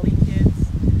the Ollie kids.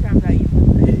 Times I eat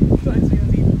them.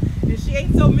 And she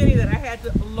ate so many that I had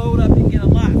to load up and get a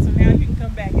lot. So now you can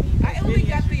come back and eat. I only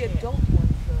got the adult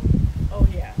ones though. Oh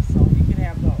yeah.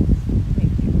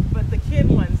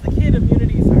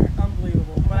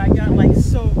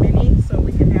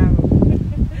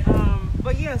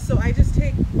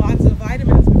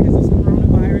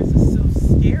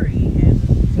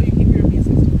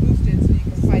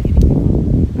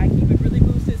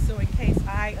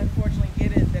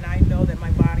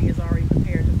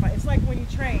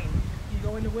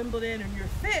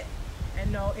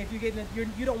 if you get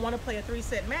you don't want to play a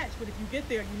 3-set match, but if you get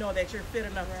there, you know that you're fit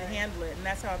enough to handle it, and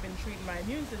that's how I've been treating my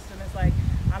immune system. It's like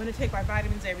I'm going to take my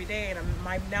vitamins every day, and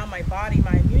now my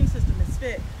immune system is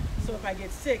fit. So if I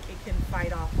get sick, it can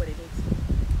fight off what it needs to.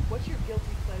 What's your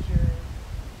guilty pleasure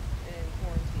in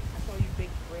quarantine? I saw you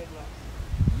baked bread last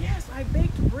night. Yes, I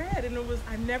baked bread, and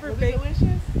I never baked. Was it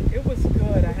delicious? It was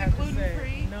good. I have gluten to say.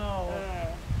 free? No.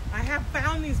 I have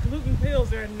found these gluten pills.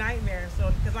 They're a nightmare.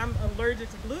 So because I'm allergic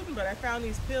to gluten, but I found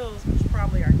these pills, which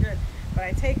probably are good. But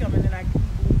I take them and then I eat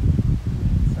gluten.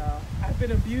 So I've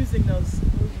been abusing those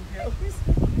gluten pills.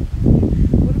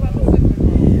 What about the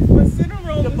cinnamon roll? But cinnamon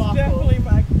roll is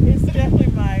definitely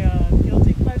my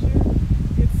guilty pleasure.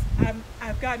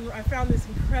 I found this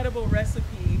incredible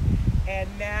recipe, and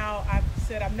now I've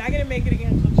said I'm not going to make it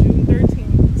again until June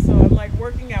 13th. So I'm like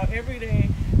working out every day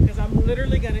because I'm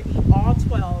literally going to eat all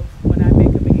 12 when I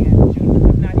make them again.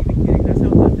 I'm not even kidding. That's how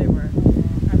good they were.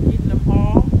 I'm eating them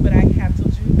all, but I have till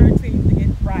June 13th to get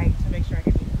right to make sure I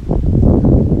can eat them.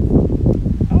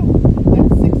 Oh,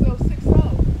 that's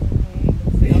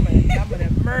 6060. See, I'm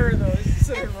gonna murder those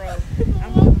cinnamon rolls.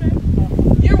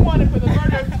 You're wanted for the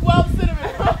murder of 12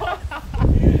 cinnamon rolls.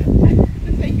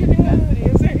 To take your new custody.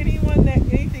 Is there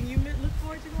anything you look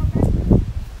forward to going back to? Do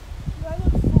I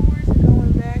look forward to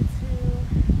going back to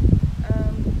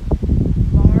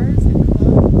bars and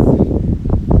clubs?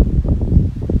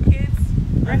 Kids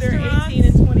under 18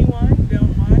 and 21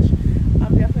 don't watch.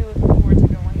 I'm definitely looking forward to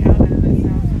going out. I know that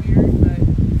sounds weird, but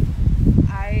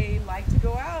I like to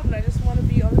go out, and I just want to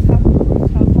be on the top of the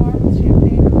rooftop bar with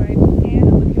champagne in my hand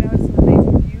and looking out at some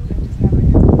amazing view and just having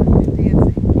a good time and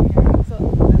dancing. Yeah. So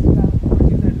that's what I look forward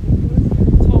to. That ridiculous?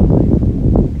 Totally.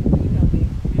 You know me.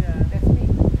 Yeah. That's me.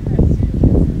 That's you.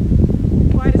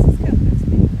 Why does this count? That's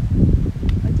me.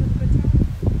 I took a good time.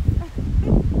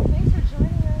 Thanks for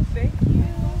joining us. Thank you.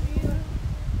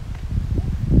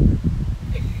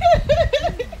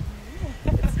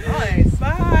 It's nice.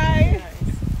 Bye.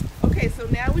 Okay, so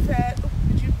now we've had.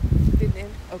 Didn't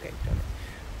end? Okay, done it.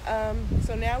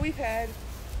 So now we've had.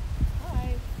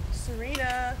 Hi,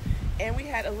 Serena, and we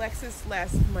had Alexis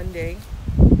last Monday.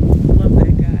 Love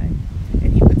that guy,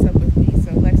 and he puts up with me.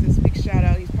 So Alexis, big shout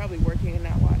out. He's probably working and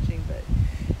not watching, but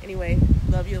anyway,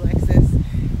 love you, Alexis.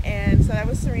 And so that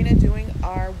was Serena doing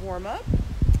our warm up,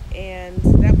 and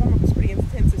that warm up was pretty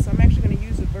intensive. So I'm actually going to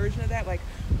use a version of that, like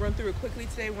run through it quickly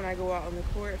today when I go out on the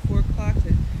court at 4 o'clock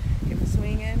to get the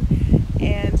swing in.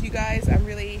 And you guys, I'm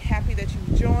really happy that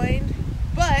you joined,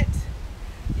 but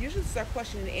usually it's our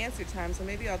question and answer time, so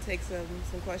maybe I'll take some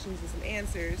questions and some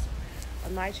answers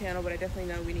on my channel, but I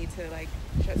definitely know we need to like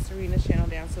shut Serena's channel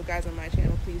down. So guys on my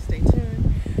channel, please stay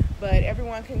tuned. But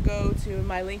everyone can go to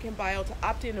my link in bio to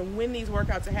opt in and when these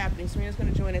workouts are happening. Serena's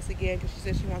going to join us again because she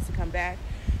said she wants to come back,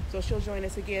 so she'll join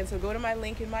us again. So go to my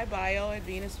link in my bio at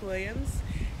Venus Williams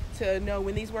to know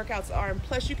when these workouts are, and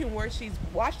plus you can watch these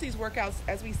workouts,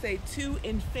 as we say, to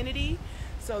infinity.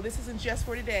 So this isn't just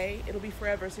for today, it'll be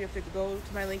forever. So you have to go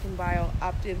to my link in bio,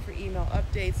 opt in for email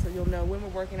updates, so you'll know when we're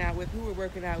working out with, who we're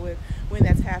working out with, when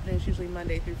that's happening. It's usually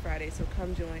Monday through Friday, so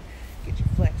come join, get your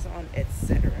flex on,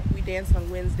 etc. We dance on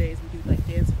Wednesdays, we do like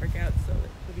dance workouts, so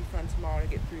it'll be fun tomorrow to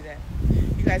get through that.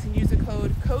 You guys can use the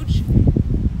code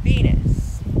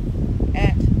CoachVenus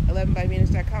at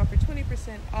 11byvenus.com for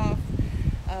 20% off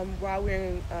while we're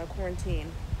in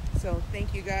quarantine. So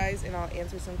thank you guys, and I'll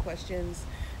answer some questions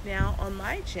now on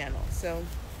my channel. So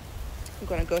I'm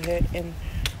going to go ahead and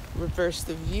reverse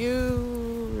the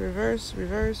view. Reverse.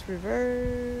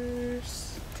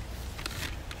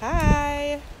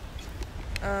 Hi.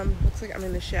 Looks like I'm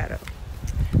in the shadow.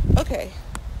 Okay.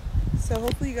 So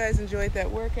hopefully you guys enjoyed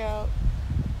that workout.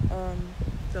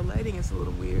 The lighting is a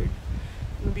little weird.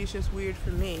 Maybe it's just weird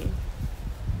for me.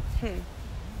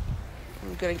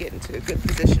 I'm going to get into a good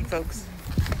position, folks.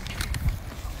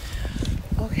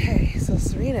 Okay, so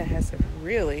Serena has a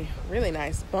really, really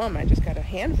nice bum. I just got a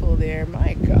handful there.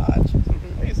 My God, she's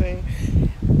amazing.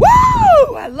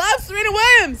 Woo! I love Serena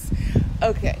Williams.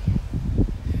 Okay,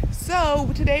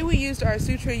 so today we used our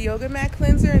Sutra Yoga Mat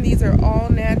Cleanser, and these are all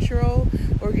natural,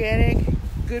 organic,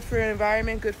 good for the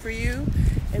environment, good for you,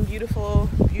 and beautiful,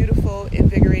 beautiful,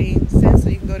 invigorating scents. So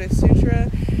you can go to Sutra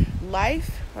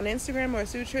Life on Instagram or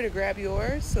Sutra to grab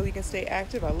yours so you can stay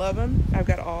active. I love them. I've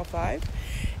got all 5.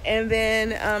 And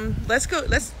then let's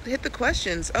hit the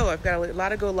questions. Oh, I've got a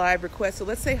lot of go live requests. So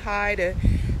let's say hi to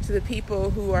the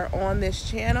people who are on this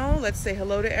channel. Let's say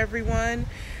hello to everyone.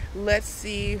 Let's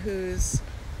see who's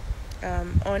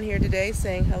on here today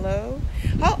saying hello.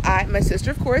 Oh, my sister,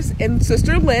 of course, and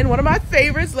Sister Lynn, one of my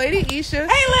favorites, Lady Isha. Hey,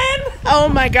 Lynn! Oh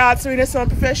my God, Serena's so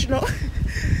unprofessional.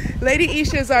 Lady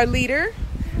Isha is our leader.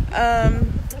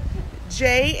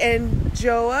 Jay and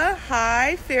Joa,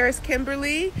 hi. Ferris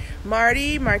Kimberly,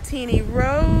 Marty, Martini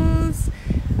Rose,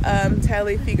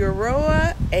 Tally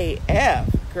Figueroa,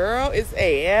 AF. Girl, it's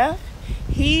AF.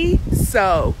 He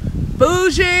so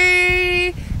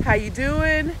bougie. How you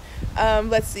doing?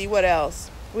 Let's see, what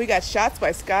else? We got shots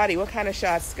by Scotty. What kind of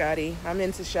shots, Scotty? I'm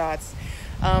into shots.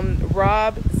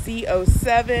 Rob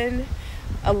Z07.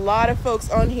 A lot of folks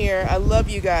on here. I love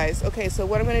you guys. Okay, so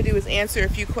what I'm going to do is answer a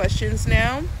few questions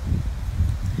now.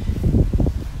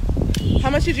 How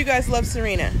much did you guys love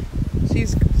Serena?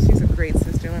 She's a great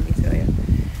sister, let me tell you.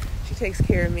 She takes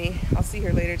care of me. I'll see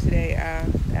her later today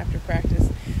after practice.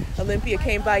 Olympia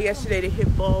came by yesterday to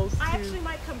hit balls. I actually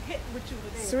might come hit with you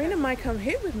today. Serena might come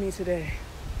hit with me today.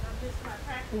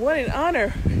 What an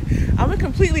honor. I'm a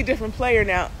completely different player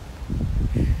now.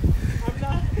 I'm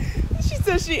not. She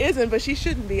says she isn't, but she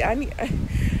shouldn't be.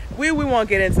 We won't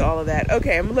get into all of that.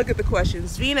 Okay, I'm going to look at the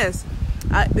questions. Venus,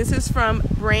 this is from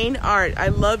Brain Art. I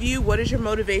love you. What is your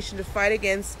motivation to fight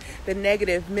against the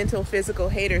negative mental, physical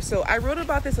haters? So I wrote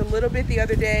about this a little bit the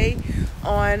other day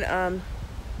on,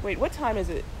 wait, what time is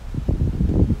it?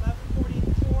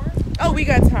 11:44. Oh, we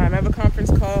got time. I have a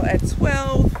conference call at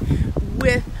 12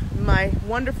 with my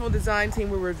wonderful design team.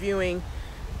 We're reviewing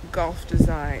golf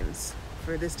designs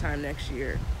for this time next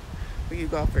year for you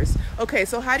golfers. Okay,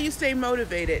 so how do you stay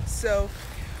motivated? So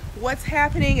what's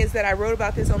happening is that I wrote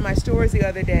about this on my stories the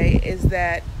other day, is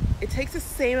that it takes the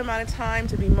same amount of time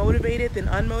to be motivated than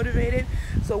unmotivated.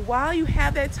 So while you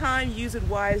have that time, use it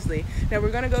wisely. Now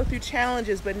we're going to go through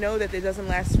challenges, but know that it doesn't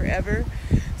last forever.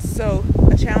 So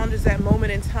a challenge is that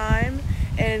moment in time.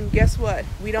 And guess what?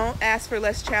 We don't ask for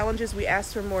less challenges. We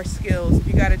ask for more skills. If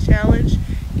you got a challenge,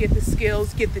 get the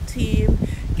skills, get the team,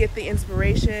 get the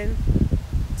inspiration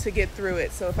to get through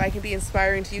it. So if I can be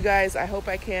inspiring to you guys, I hope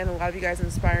I can. A lot of you guys are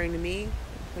inspiring to me.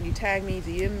 When you tag me,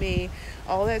 DM me,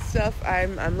 all that stuff,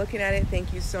 I'm looking at it.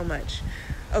 Thank you so much.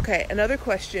 Okay, another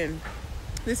question.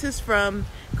 This is from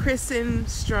Kristen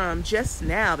Strum. Just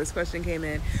now this question came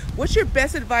in. What's your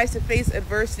best advice to face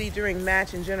adversity during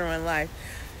match in general in life?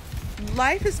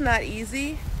 Life is not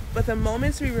easy, but the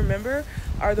moments we remember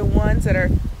are the ones that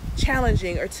are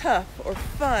challenging or tough or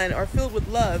fun or filled with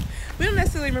love. We don't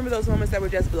necessarily remember those moments that were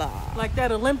just blah. Like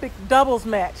that Olympic doubles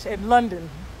match in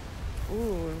London.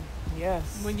 Ooh,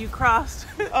 yes. When you crossed.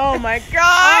 Oh my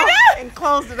God. And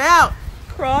closed it out.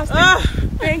 Crossed.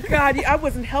 Thank God. I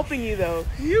wasn't helping you though.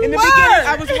 You in the were. beginning,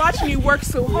 I was watching you work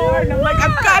so hard, and I'm like,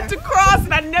 I've got to cross,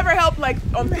 and I never helped like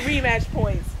on 3 match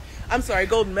points. I'm sorry,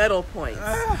 gold medal points.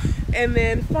 And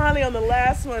then finally on the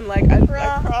last one, like I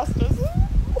crossed us.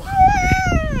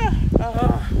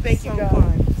 Thank you, God.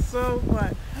 Fun. So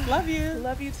fun. Love you.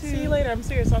 Love you too. See you later. I'm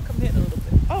serious. I'll come hit a little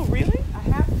bit. Oh, really? I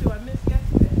have to. I missed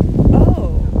yesterday.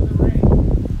 Oh. Because of the rain.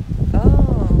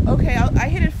 Oh. Okay. I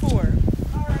hit it 4. All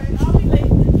right. I'll be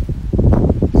late.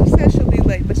 She says she'll be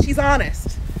late, but she's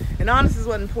honest, and honest is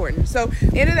what's important. So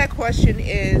the end of that question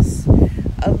is.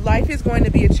 Life is going to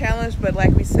be a challenge, but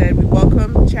like we said, we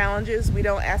welcome challenges. We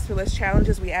don't ask for less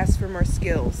challenges. We ask for more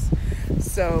skills.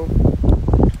 So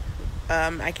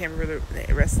I can't remember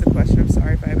the rest of the question. I'm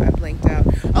sorry if I blanked out.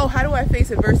 Oh, how do I face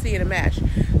adversity in a match?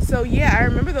 So yeah, I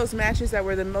remember those matches that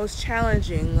were the most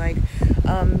challenging, like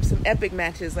some epic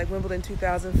matches like Wimbledon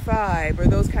 2005 or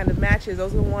those kind of matches.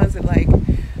 Those are the ones that like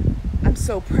I'm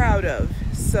so proud of.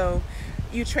 So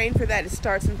you train for that. It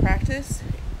starts in practice.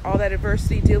 All that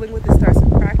adversity, dealing with it starts in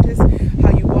practice.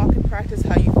 How you walk in practice,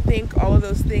 how you think, all of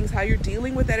those things, how you're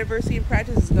dealing with that adversity in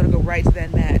practice is going to go right to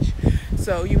that match.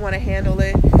 So you want to handle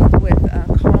it with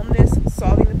calmness,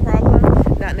 solving the problem,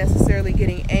 not necessarily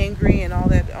getting angry and all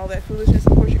that foolishness.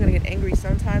 Of course, you're going to get angry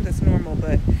sometimes. That's normal,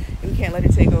 but we can't let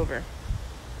it take over.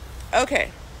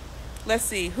 Okay, let's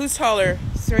see. Who's taller,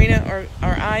 Serena or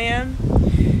I am?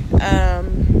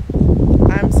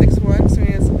 I'm 6'1".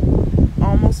 Serena's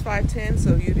almost 5'10",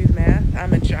 so you do the math.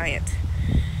 I'm a giant.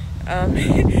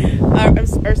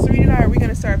 Serena and I, are we going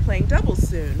to start playing doubles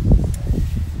soon?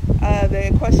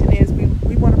 The question is,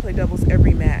 we want to play doubles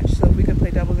every match. So if we could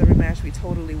play doubles every match, we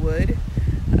totally would.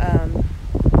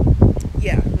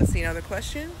 Yeah, let's see another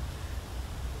question.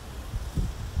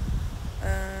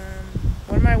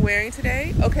 What am I wearing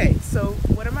today? Okay, so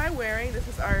what am I wearing? This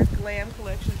is our glam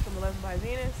collection from 11 by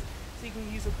Venus. So you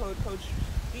can use the code Coach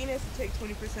Venus to take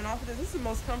 20% off of this. This is the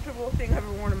most comfortable thing I've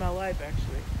ever worn in my life,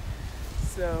 actually.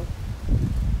 So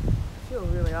I feel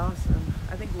really awesome.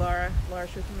 I think Laura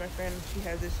Strickland, my friend, she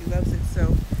has this. She loves it.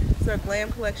 So it's our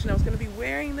glam collection. I was going to be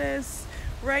wearing this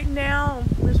right now.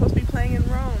 We're supposed to be playing in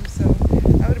Rome, so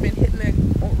I would have been hitting the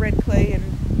red clay and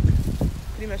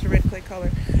pretty much a red clay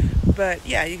color. But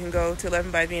yeah, you can go to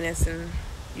 11 by Venus and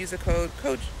use the code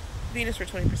Coach Venus for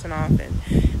 20% off, and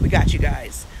we got you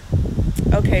guys.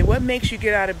 Okay, what makes you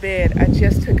get out of bed? I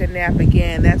just took a nap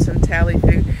again. That's from Tally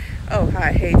Oh,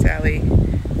 hi. Hey, Tally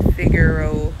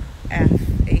Figaro AF.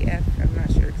 I'm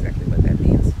not sure exactly what that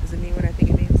means. Does it mean what I think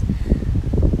it means?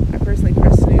 I personally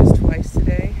pressed snooze twice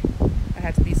today. I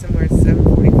had to be somewhere at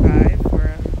 7:45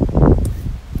 for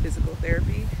physical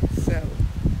therapy, so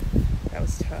that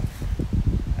was tough.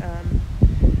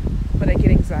 But I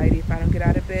get anxiety if I don't get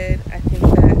out of bed. I think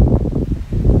that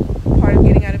part of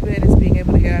getting out of bed is being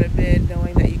able to get out of bed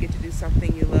knowing that you get to do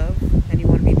something you love and you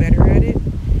want to be better at it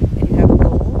and you have a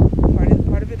goal. Part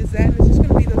of it is that, and it's just going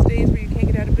to be those days where you can't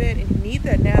get out of bed and you need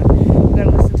that nap. You got to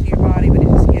listen to your body, but it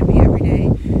just can't be every day.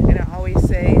 And I always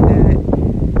say that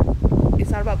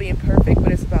it's not about being perfect,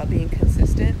 but it's about being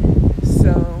consistent.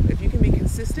 So if you can be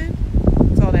consistent,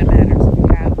 it's all that matters. If you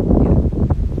have,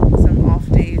 some off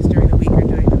days during the week or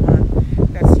during the month,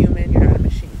 that's human. You're not a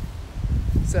machine.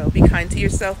 So be kind to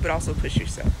yourself, but also push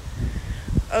yourself.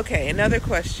 Okay, another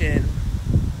question.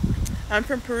 I'm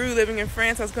from Peru, living in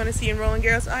France. I was going to see you in Roland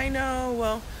Garros. I know.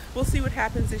 Well, we'll see what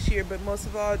happens this year, but most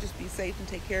of all, just be safe and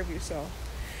take care of yourself.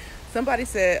 Somebody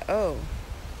said,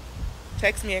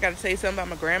 text me. I got to tell you something about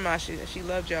my grandma. She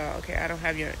loved y'all. Okay, I don't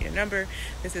have your number.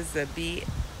 This is the B.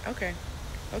 Okay.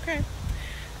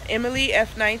 Emily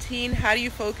F19, how do you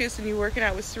focus when you're working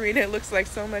out with Serena? It looks like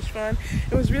so much fun.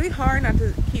 It was really hard not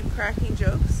to keep cracking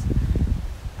jokes.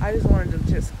 I just wanted to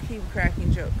just keep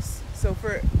cracking jokes.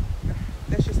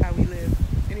 That's just how we live.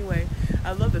 Anyway,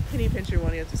 I love the penny pincher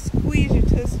one. You have to squeeze your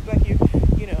tusk like a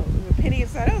penny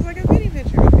inside. I was like a penny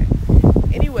pincher. Okay.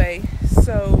 Anyway,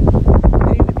 so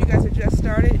if you guys have just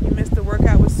started and you missed the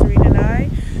workout with Serena and I,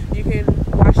 you can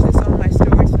watch this on my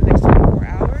stories for the next 24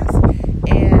 hours.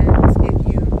 And if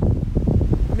you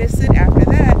miss it after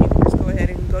that, you can just go ahead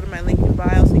and go to my link in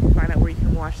bio so you can find out where you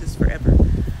can watch this forever.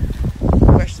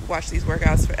 Watch these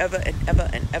workouts forever and ever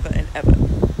and ever and ever.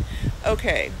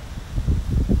 Okay.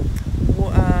 Well,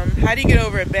 how do you get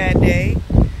over a bad day? I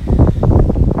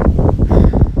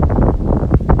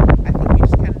think you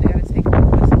just kind of got to take a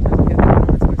moment. Sometimes we have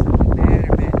moments where something bad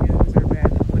or bad news or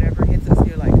bad whatever hits us, and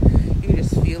you're like, you can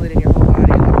just feel it in your whole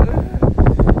body.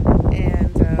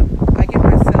 And I give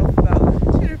myself about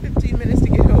 10 or 15 minutes to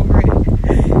get over it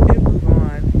and move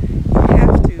on. You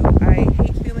have to. I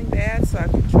hate feeling bad, so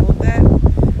I've controlled that.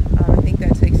 I think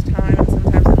that takes time, and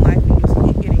sometimes in life when you just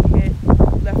keep getting hit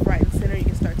left, right, and center, you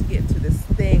can start to get into this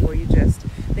thing where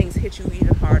things hit you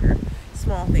even harder.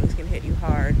 Small things can hit you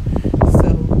hard.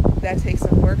 So that takes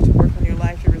some work to work on your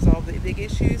life to resolve the big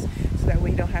issues, so that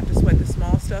way you don't have to sweat the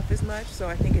small stuff as much. So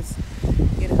I think it's,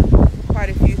 quite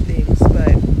a few things,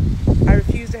 but I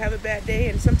refuse to have a bad day,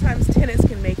 and sometimes tennis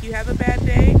can make you have a bad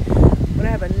day. When I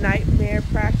have a nightmare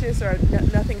practice or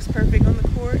nothing's perfect on the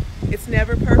court, it's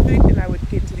never perfect, and I would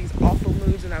get into these awful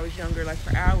moods when I was younger, like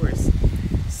for hours.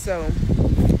 So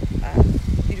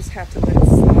you just have to let it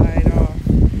slide off.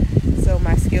 So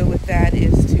my skill with that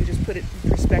is to just put it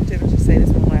in perspective and just say this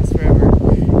won't last forever.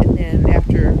 And then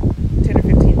after 10 or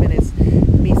 15 minutes,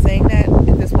 me saying that,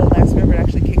 if this won't last forever, it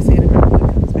actually kicks in and my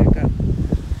mood comes back up.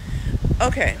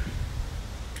 Okay.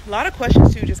 A lot of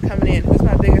questions too just coming in. Who's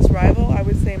my biggest rival? I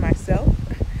would say myself.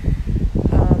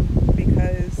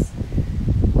 Because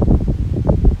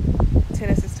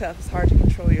tennis is tough. It's hard to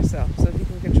control yourself. So if you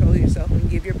can control yourself and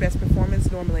give your best performance,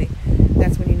 normally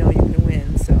that's when you know you can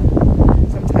win. So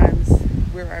sometimes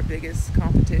we're our biggest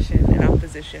competition and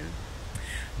opposition.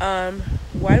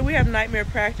 Why do we have nightmare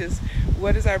practice?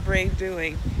 What is our brain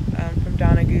doing? From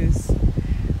Donna Goose.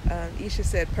 Isha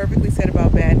said, perfectly said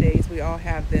about bad days. We all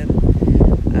have them.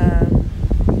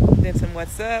 Then some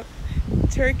what's up.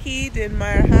 Turkey, then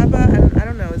marhaba. I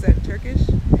don't know, is that Turkish?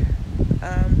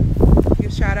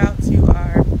 Give shout out to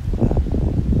our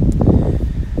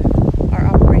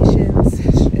operations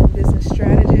and business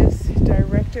strategist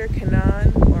director,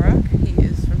 Kenan Morak. He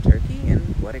is from Turkey,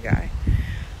 and what a guy.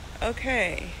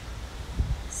 Okay.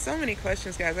 So many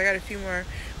questions, guys. I got a few more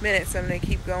minutes. I'm going to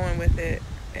keep going with it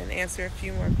and answer a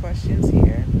few more questions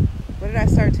here. When did I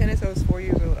start tennis? I was 4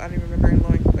 years old. I don't even remember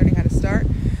learning how to start.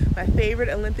 My favorite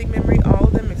Olympic memory, all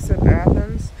of them except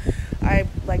Athens. I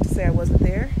like to say I wasn't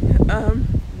there.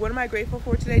 What am I grateful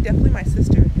for today? Definitely my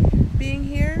sister being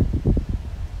here.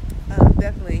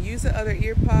 Definitely. Use the other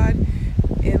ear pod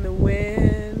in the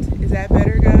wind. Is that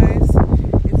better, guys?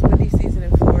 It's windy season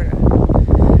in Florida.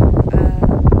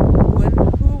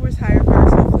 Who will retire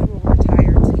first? Hopefully we'll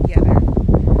retire together.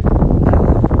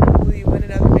 Will you win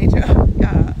another major?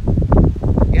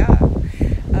 Yeah.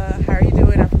 How are you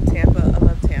doing? I'm from Tampa. I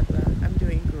love Tampa. I'm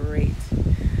doing great.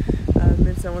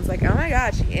 Then someone's like, oh my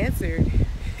God, she answered.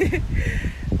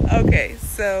 Okay,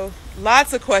 so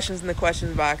Lots of questions in the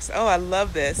question box. Oh, I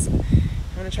love this. I'm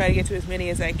going to try to get to as many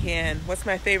as I can. What's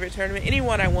my favorite tournament? Any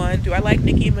one I won. Do I like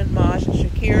Nicki Minaj and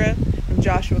Shakira from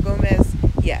Joshua Gomez?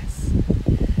 Yes.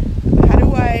 How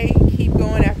do I keep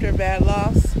going after a bad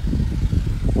loss?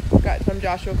 Got from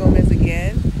Joshua Gomez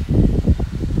again.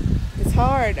 It's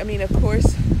hard. I mean, of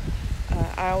course,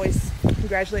 I always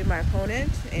congratulate my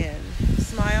opponent and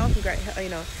smile,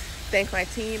 thank my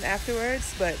team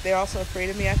afterwards, but they're also afraid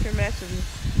of me after a match. I'm in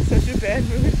such a bad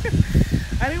mood.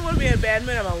 I didn't want to be in a bad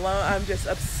mood. I'm alone. I'm just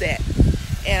upset.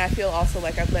 And I feel also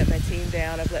like I've let my team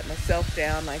down. I've let myself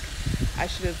down. Like I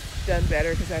should have done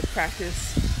better because I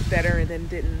practiced better and then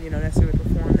didn't, necessarily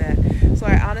perform that. So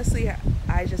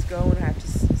I just go and I have to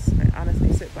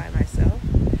honestly sit by myself.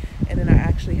 And then I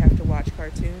actually have to watch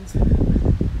cartoons to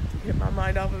get my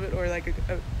mind off of it, or like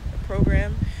a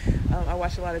program. I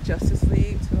watch a lot of Justice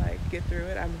League to like get through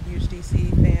it. I'm a huge DC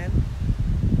fan.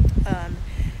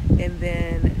 And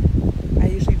then I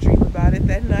usually dream about it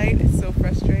that night. It's so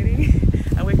frustrating.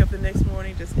 I wake up the next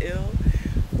morning just ill.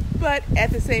 But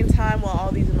at the same time, while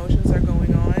all these emotions are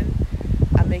going on,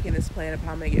 I'm making this plan of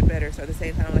how I'm going to get better. So at the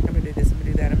same time, I'm like, I'm going to do this, I'm going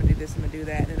to do that, I'm going to do this, I'm going to do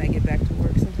that. And then I get back to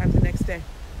work sometimes the next day.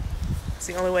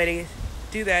 So the only way to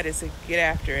do that is to get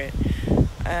after it.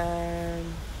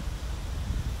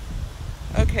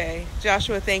 Okay,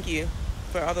 Joshua, thank you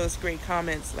for all those great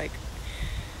comments. Like,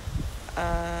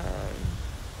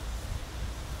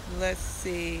 let's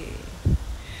see.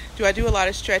 Do I do a lot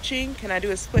of stretching? Can I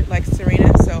do a split like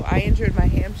Serena? So I injured my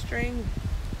hamstring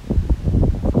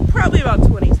probably about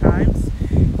 20 times.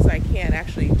 So I can't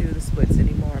actually do the splits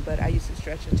anymore. But I used to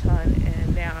stretch a ton,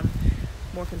 and now I'm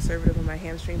more conservative on my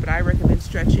hamstring. But I recommend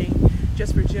stretching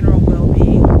just for general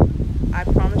well-being. I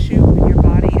promise you, when your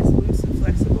body is loose and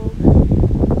flexible,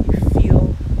 you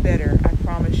feel better. I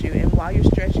promise you. And while you're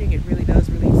stretching, it really does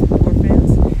release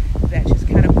endorphins that just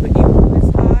kind of put you on this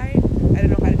high. I don't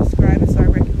know how to describe it, so I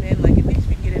recommend, like, at least if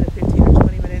you can get in a 15 or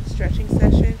 20 minute stretching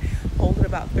session, hold it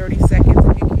about 30 seconds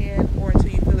if you can, or until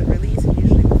you feel it release. And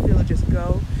usually you'll feel it just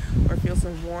go, or feel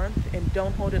some warmth. And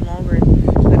don't hold it longer to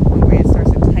that point where it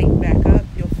starts to tighten back up.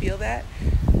 You'll feel that.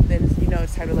 Then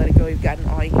it's time to let it go. You've gotten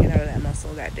all you can out of that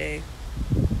muscle that day.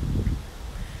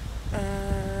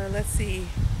 Let's see.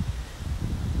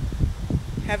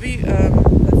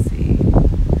 Let's see.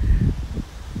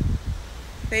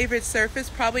 Favorite surface?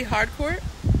 Probably hard court.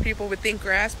 People would think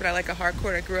grass, but I like a hard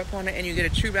court. I grew up on it, and you get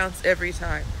a true bounce every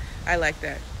time. I like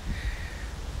that.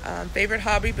 Favorite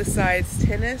hobby besides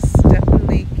tennis?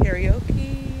 Definitely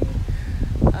karaoke.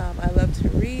 I love to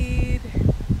read.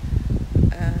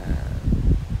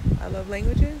 I love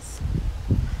languages.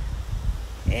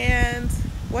 And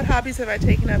what hobbies have I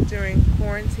taken up during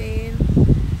quarantine?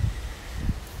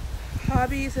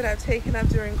 Hobbies that I've taken up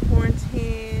during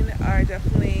quarantine are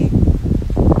definitely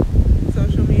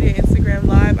social media, Instagram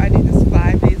Live. I do this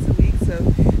 5 days a week, so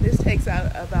this takes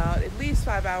out about at least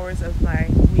 5 hours of my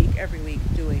week every week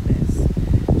doing this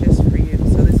just for you.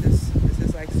 So this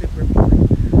is like super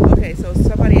important. Okay, so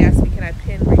somebody asked me, can I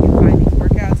pin where you can find these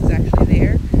workouts? It's actually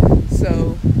there.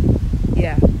 So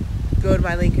yeah, go to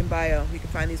my link in bio. You can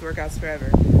find these workouts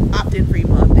forever. Opt in for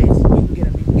email updates. You can get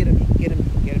them. You can get them. You can get them.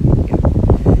 You can get them. You can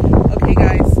get them. Okay,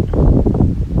 guys.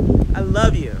 I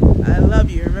love you. I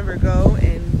love you. Remember, go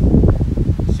and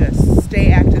just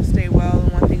stay active, stay well.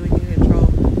 And one thing we can control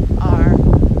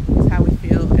is how we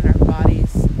feel in our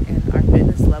bodies and our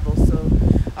fitness levels. So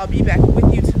I'll be back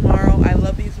with you tomorrow. I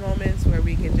love these moments where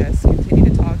we can just continue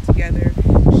to talk together,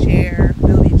 share,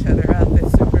 build each other up.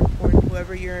 That's super important.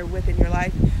 Whoever you're with in your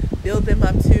life, build them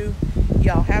up too.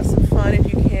 Y'all have some fun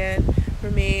if you can. For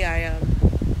me, I'm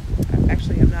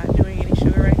not doing any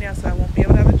sugar right now, so I won't be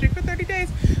able to have a drink for 30 days.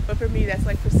 But for me, that's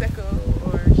like Prosecco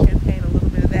or champagne, a little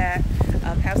bit of that.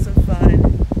 Have some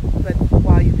fun, but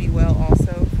while you be well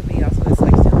also. For me, also, it's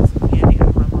like stealing some candy out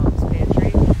of my mom's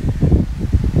pantry.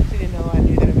 She didn't know I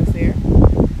knew that it was there.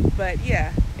 But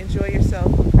yeah, enjoy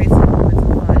yourself. Create some moments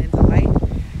of fun and delight.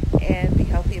 And be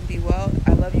healthy and be well.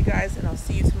 I love you guys, and I'll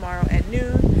see you tomorrow at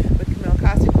noon with Camille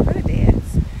Costick. We're going to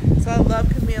dance. So I love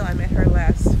Camille. I met her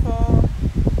last fall,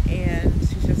 and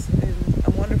she's just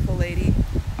a wonderful lady.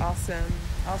 Awesome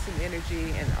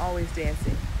energy, and always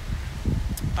dancing.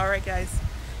 All right, guys.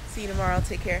 See you tomorrow.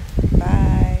 Take care.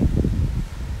 Bye.